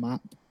one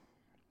map.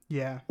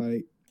 Yeah.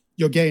 Like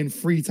you're getting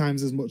 3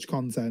 times as much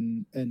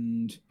content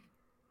and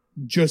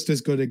just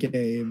as good a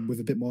game with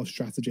a bit more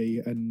strategy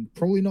and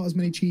probably not as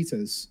many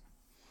cheaters.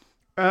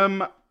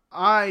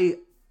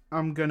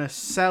 I'm going to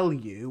sell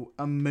you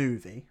a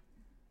movie.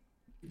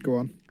 Go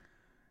on.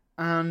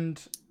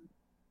 And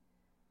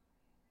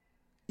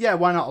yeah,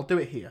 why not? I'll do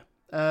it here.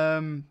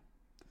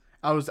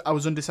 I was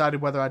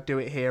undecided whether I'd do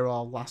it here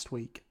or last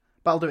week,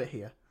 but I'll do it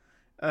here.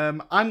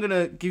 I'm going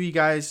to give you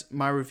guys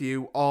my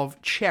review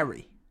of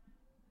Cherry.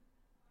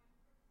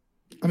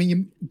 I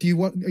mean,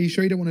 are you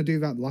sure you don't want to do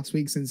that last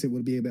week since it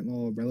would be a bit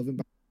more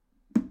relevant?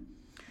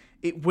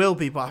 It will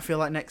be, but I feel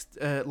like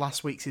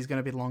last week's is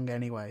going to be long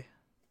anyway.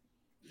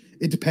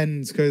 It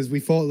depends, because we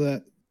thought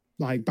that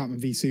like Batman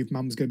v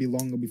Superman was going to be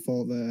long, and we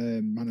thought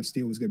that Man of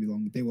Steel was going to be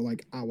long. They were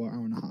like hour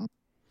and a half.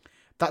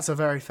 That's a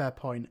very fair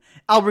point.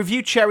 I'll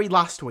review Cherry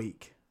last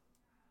week.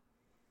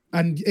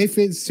 And if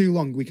it's too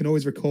long, we can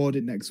always record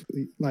it next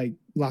week, like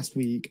last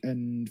week,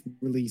 and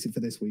release it for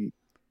this week.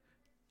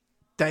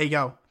 There you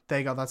go.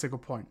 That's a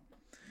good point.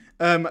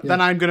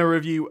 Then I'm going to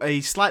review a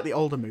slightly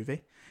older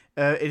movie.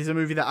 It is a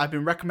movie that I've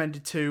been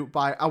recommended to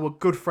by our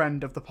good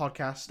friend of the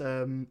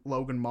podcast,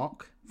 Logan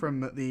Mock,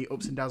 from the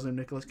Ups and Downs of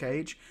Nicolas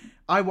Cage.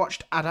 I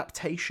watched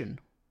Adaptation.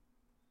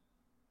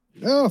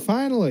 Oh,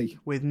 finally.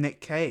 With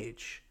Nick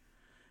Cage.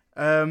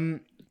 I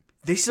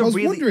was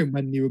wondering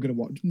when you were going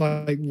to watch,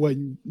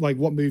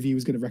 what movie he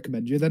was going to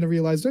recommend you. Then I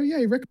realised, oh yeah,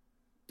 he recommended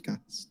the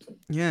podcast.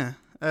 Yeah.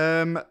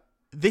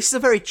 This is a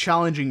very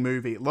challenging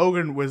movie.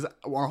 Logan was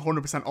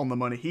 100% on the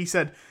money. He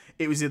said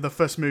it was the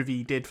first movie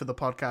he did for the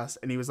podcast,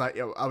 and he was like,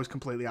 yo, I was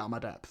completely out of my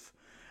depth.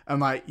 I'm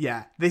like,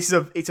 yeah, it's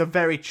a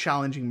very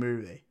challenging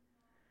movie.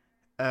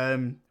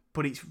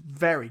 But it's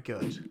very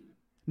good.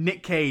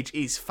 Nick Cage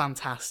is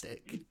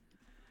fantastic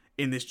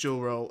in this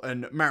dual role,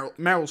 and Meryl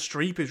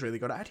Streep is really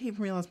good. I didn't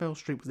even realize Meryl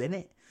Streep was in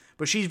it,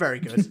 but she's very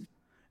good.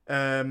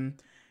 And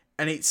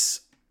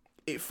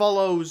it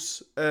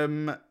follows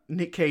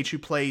Nick Cage, who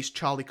plays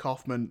Charlie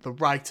Kaufman, the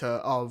writer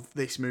of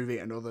this movie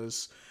and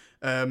others.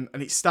 And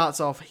it starts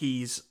off,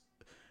 he's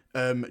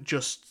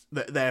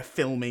they're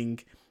filming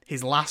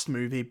his last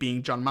movie,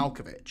 being John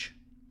Malkovich.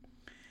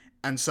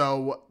 And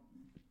so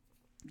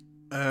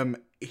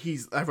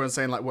everyone's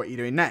saying, like, what are you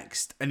doing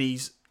next? And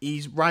he's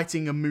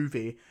writing a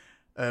movie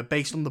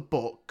based on the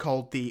book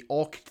called The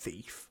Orchid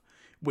Thief,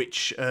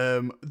 which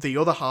the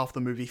other half of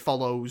the movie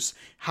follows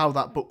how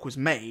that book was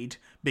made,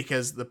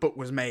 because the book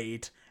was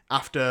made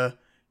after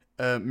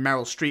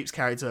Meryl Streep's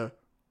character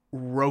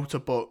wrote a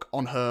book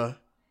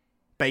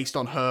based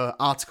on her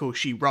article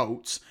she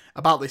wrote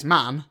about this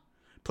man,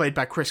 played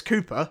by Chris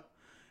Cooper,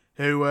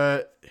 who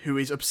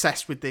is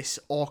obsessed with this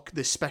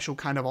special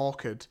kind of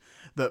orchid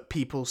that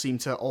people seem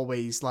to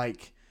always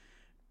like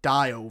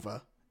die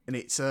over, and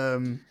it's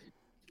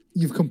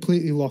You've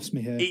completely lost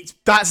me here.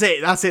 That's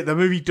it. The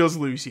movie does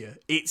lose you.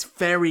 It's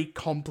very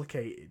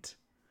complicated.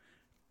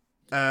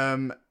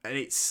 And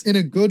it's in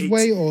a good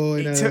way, or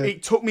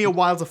it took me a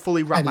while to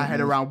fully wrap my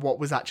head around what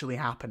was actually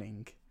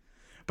happening.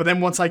 But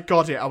then once I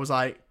got it, I was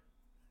like,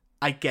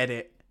 I get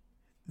it.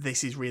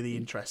 This is really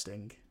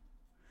interesting.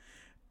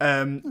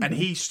 And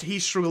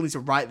he's struggling to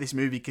write this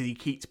movie because he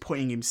keeps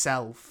putting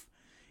himself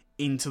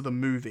into the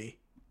movie.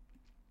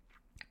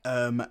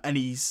 And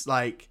he's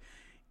like,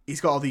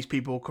 he's got all these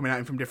people coming at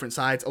him from different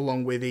sides,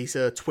 along with his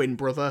twin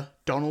brother,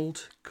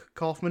 Donald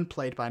Kaufman,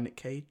 played by Nick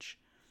Cage.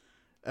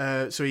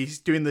 So he's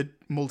doing the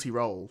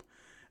multi-role.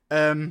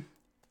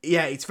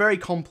 Yeah, it's very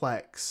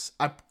complex.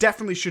 I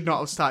definitely should not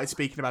have started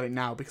speaking about it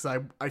now because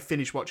I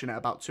finished watching it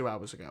about 2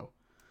 hours ago.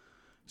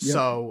 Yep.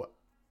 So,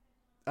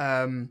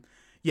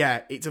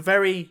 yeah, it's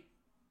very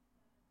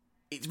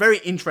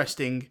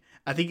interesting.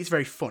 I think it's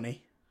very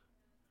funny.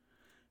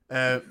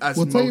 As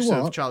most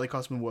of Charlie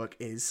Kaufman work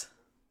is.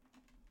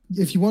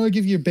 If you want to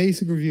give you a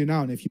basic review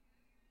now, and if you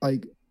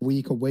like a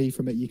week away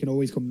from it, you can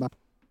always come back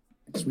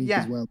next week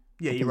as well.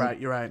 Yeah, you're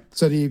right.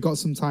 So that you've got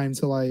some time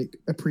to like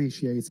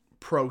appreciate,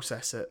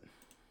 process it.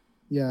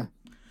 Yeah.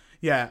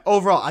 Yeah.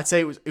 Overall, I'd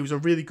say it was a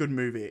really good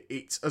movie.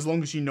 It's as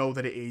long as you know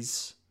that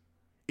it's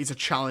a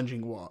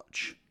challenging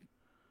watch.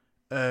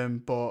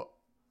 But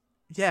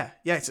yeah,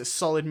 it's a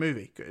solid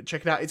movie.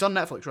 Check it out. It's on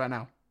Netflix right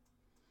now.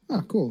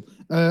 Ah, cool.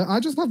 I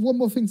just have one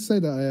more thing to say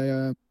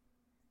that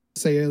I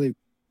say earlier.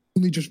 I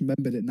only just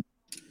remembered it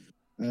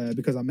now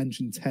because I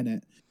mentioned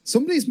Tenet.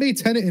 Somebody's made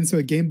Tenet into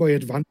a Game Boy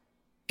Advance.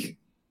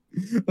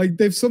 Like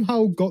they've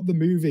somehow got the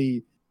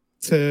movie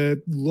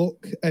to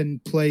look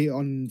and play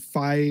on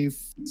 5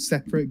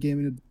 separate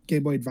Game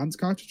Boy Advance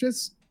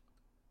cartridges.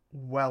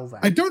 Well then.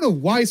 I don't know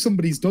why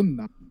somebody's done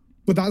that,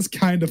 but that's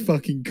kind of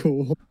fucking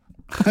cool.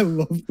 I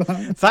love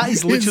that. That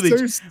is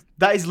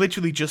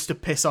literally just to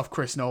piss off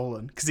Chris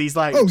Nolan because he's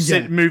like,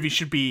 movies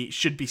should be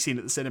seen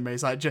at the cinema.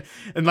 He's like,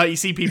 and like you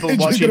see people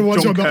watching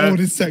watch Dunkirk. On the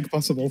oldest tech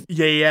possible.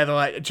 Yeah. They're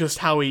like just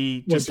how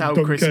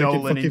Dunkirk Chris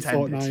Nolan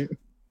intended.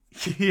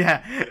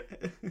 Yeah.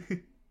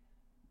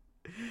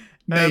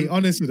 Mate,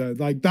 honestly though,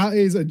 like that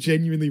is a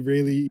genuinely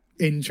really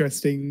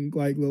interesting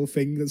like little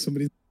thing that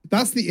somebody.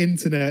 That's the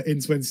internet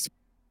in 20.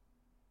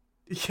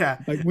 Yeah.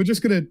 Like we're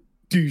just gonna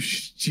do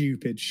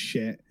stupid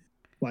shit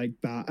like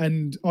that,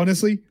 and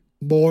honestly,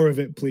 more of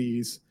it,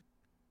 please.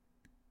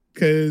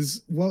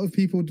 Because what have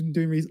people been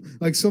doing?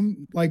 Like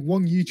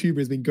one YouTuber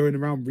has been going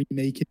around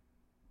remaking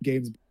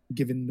games,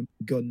 giving them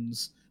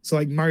guns. So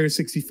like Mario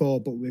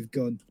 64, but with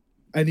gun,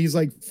 and he's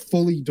like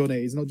fully done it.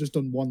 He's not just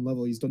done one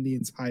level; he's done the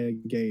entire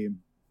game,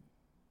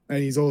 and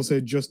he's also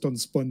just done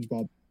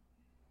SpongeBob.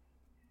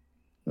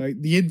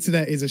 Like the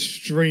internet is a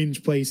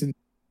strange place, and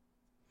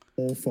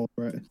all for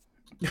it.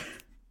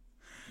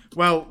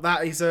 Well,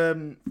 that is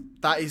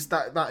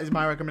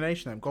my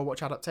recommendation. Then go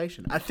watch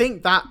Adaptation. I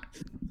think that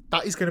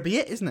is going to be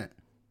it, isn't it?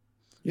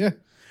 Yeah.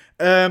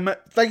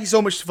 Thank you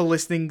so much for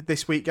listening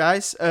this week,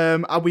 guys.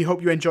 And we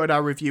hope you enjoyed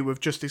our review of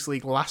Justice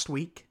League last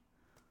week.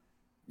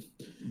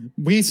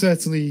 We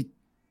certainly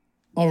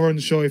are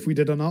unsure if we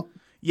did or not.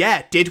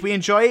 Yeah, did we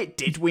enjoy it?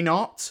 Did we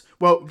not?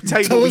 Well, tell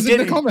us in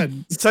the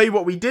comments. Tell you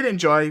what we did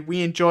enjoy.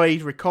 We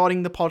enjoyed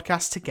recording the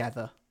podcast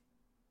together.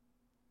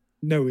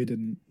 No, we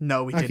didn't.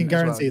 No, we didn't. I can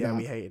guarantee that. Yeah,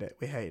 we hated it.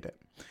 We hated it.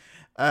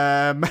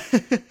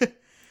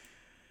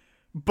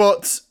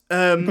 But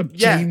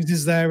James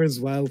is there as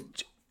well.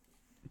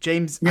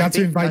 James, we had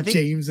to invite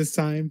James this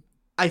time.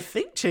 I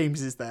think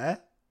James is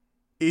there.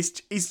 Is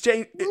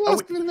James? Well,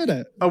 ask him in a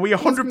minute. Are we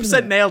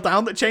 100% nailed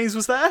down that James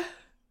was there?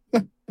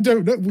 I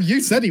don't know. Well,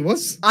 you said he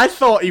was. I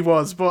thought he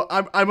was, but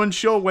I'm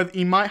unsure whether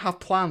he might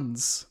have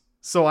plans.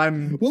 So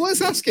Well, let's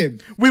ask him.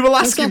 We will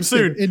ask him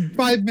soon. In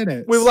 5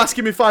 minutes. We will ask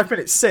him in 5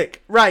 minutes.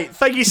 Sick. Right.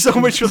 Thank you so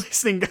much for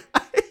listening,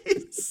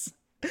 guys.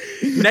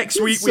 Next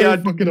week we're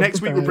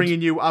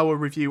bringing you our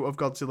review of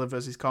Godzilla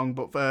vs Kong.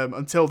 But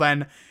until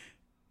then,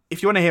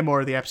 if you want to hear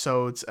more of the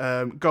episodes,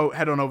 go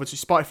head on over to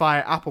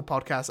Spotify, Apple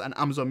Podcasts, and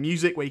Amazon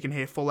Music, where you can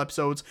hear full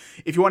episodes.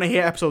 If you want to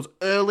hear episodes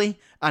early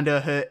and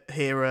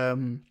hear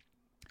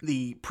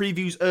the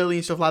previews early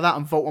and stuff like that,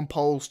 and vote on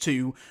polls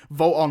to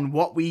vote on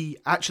what we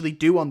actually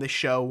do on this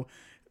show,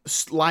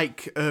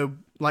 like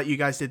you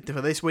guys did for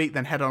this week,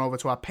 then head on over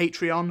to our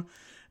Patreon.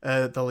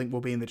 The link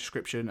will be in the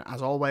description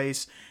as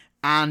always.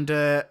 And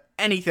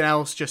anything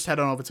else, just head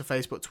on over to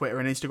Facebook, Twitter,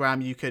 and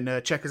Instagram. You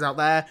can check us out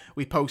there.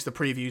 We post the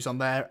previews on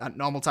there at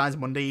normal times,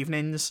 Monday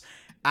evenings.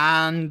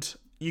 And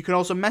you can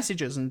also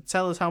message us and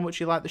tell us how much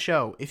you like the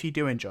show if you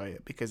do enjoy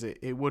it, because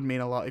it would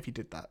mean a lot if you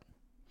did that.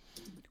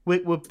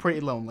 We're pretty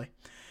lonely.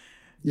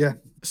 Yeah.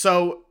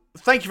 So,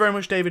 thank you very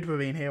much, David, for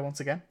being here once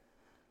again.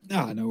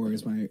 No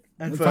worries, mate.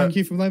 And thank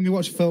you for letting me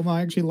watch a film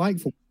I actually like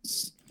for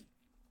once.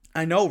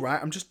 I know,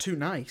 right? I'm just too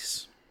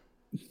nice.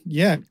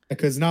 Yeah,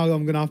 because now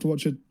I'm going to have to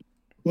watch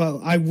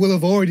I will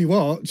have already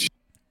watched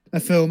a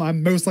film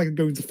I'm most likely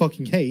going to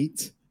fucking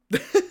hate.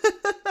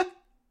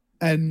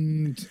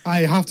 And I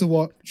have to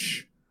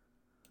watch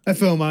a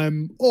film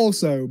I'm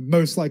also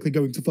most likely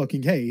going to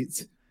fucking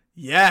hate.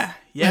 Yeah.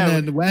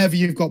 And then whatever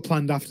you've got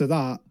planned after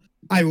that,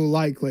 I will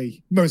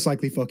most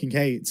likely fucking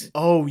hate.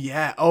 Oh,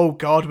 yeah. Oh,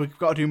 God. We've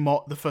got to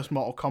do the first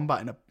Mortal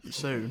Kombat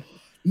soon.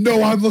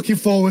 No, I'm looking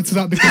forward to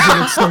that because it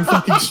looks so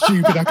fucking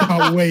stupid. I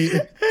can't wait.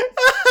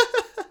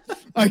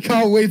 I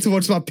can't wait to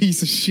watch that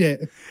piece of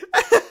shit.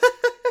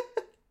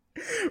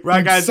 Right,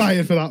 I'm guys.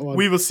 Excited for that one.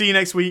 We will see you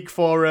next week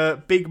for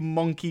Big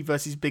Monkey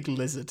versus Big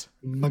Lizard.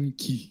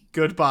 Monkey.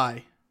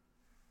 Goodbye.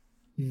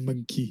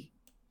 Monkey.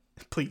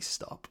 Please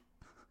stop.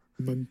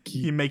 Monkey.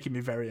 You're making me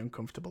very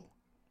uncomfortable.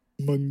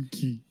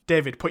 Monkey.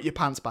 David, put your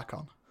pants back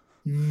on.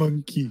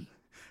 Monkey.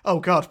 Oh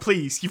God,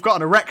 please! You've got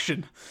an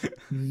erection.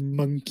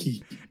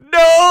 Monkey.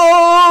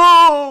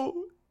 No.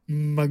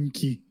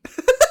 Monkey.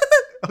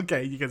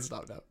 Okay, you can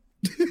stop now.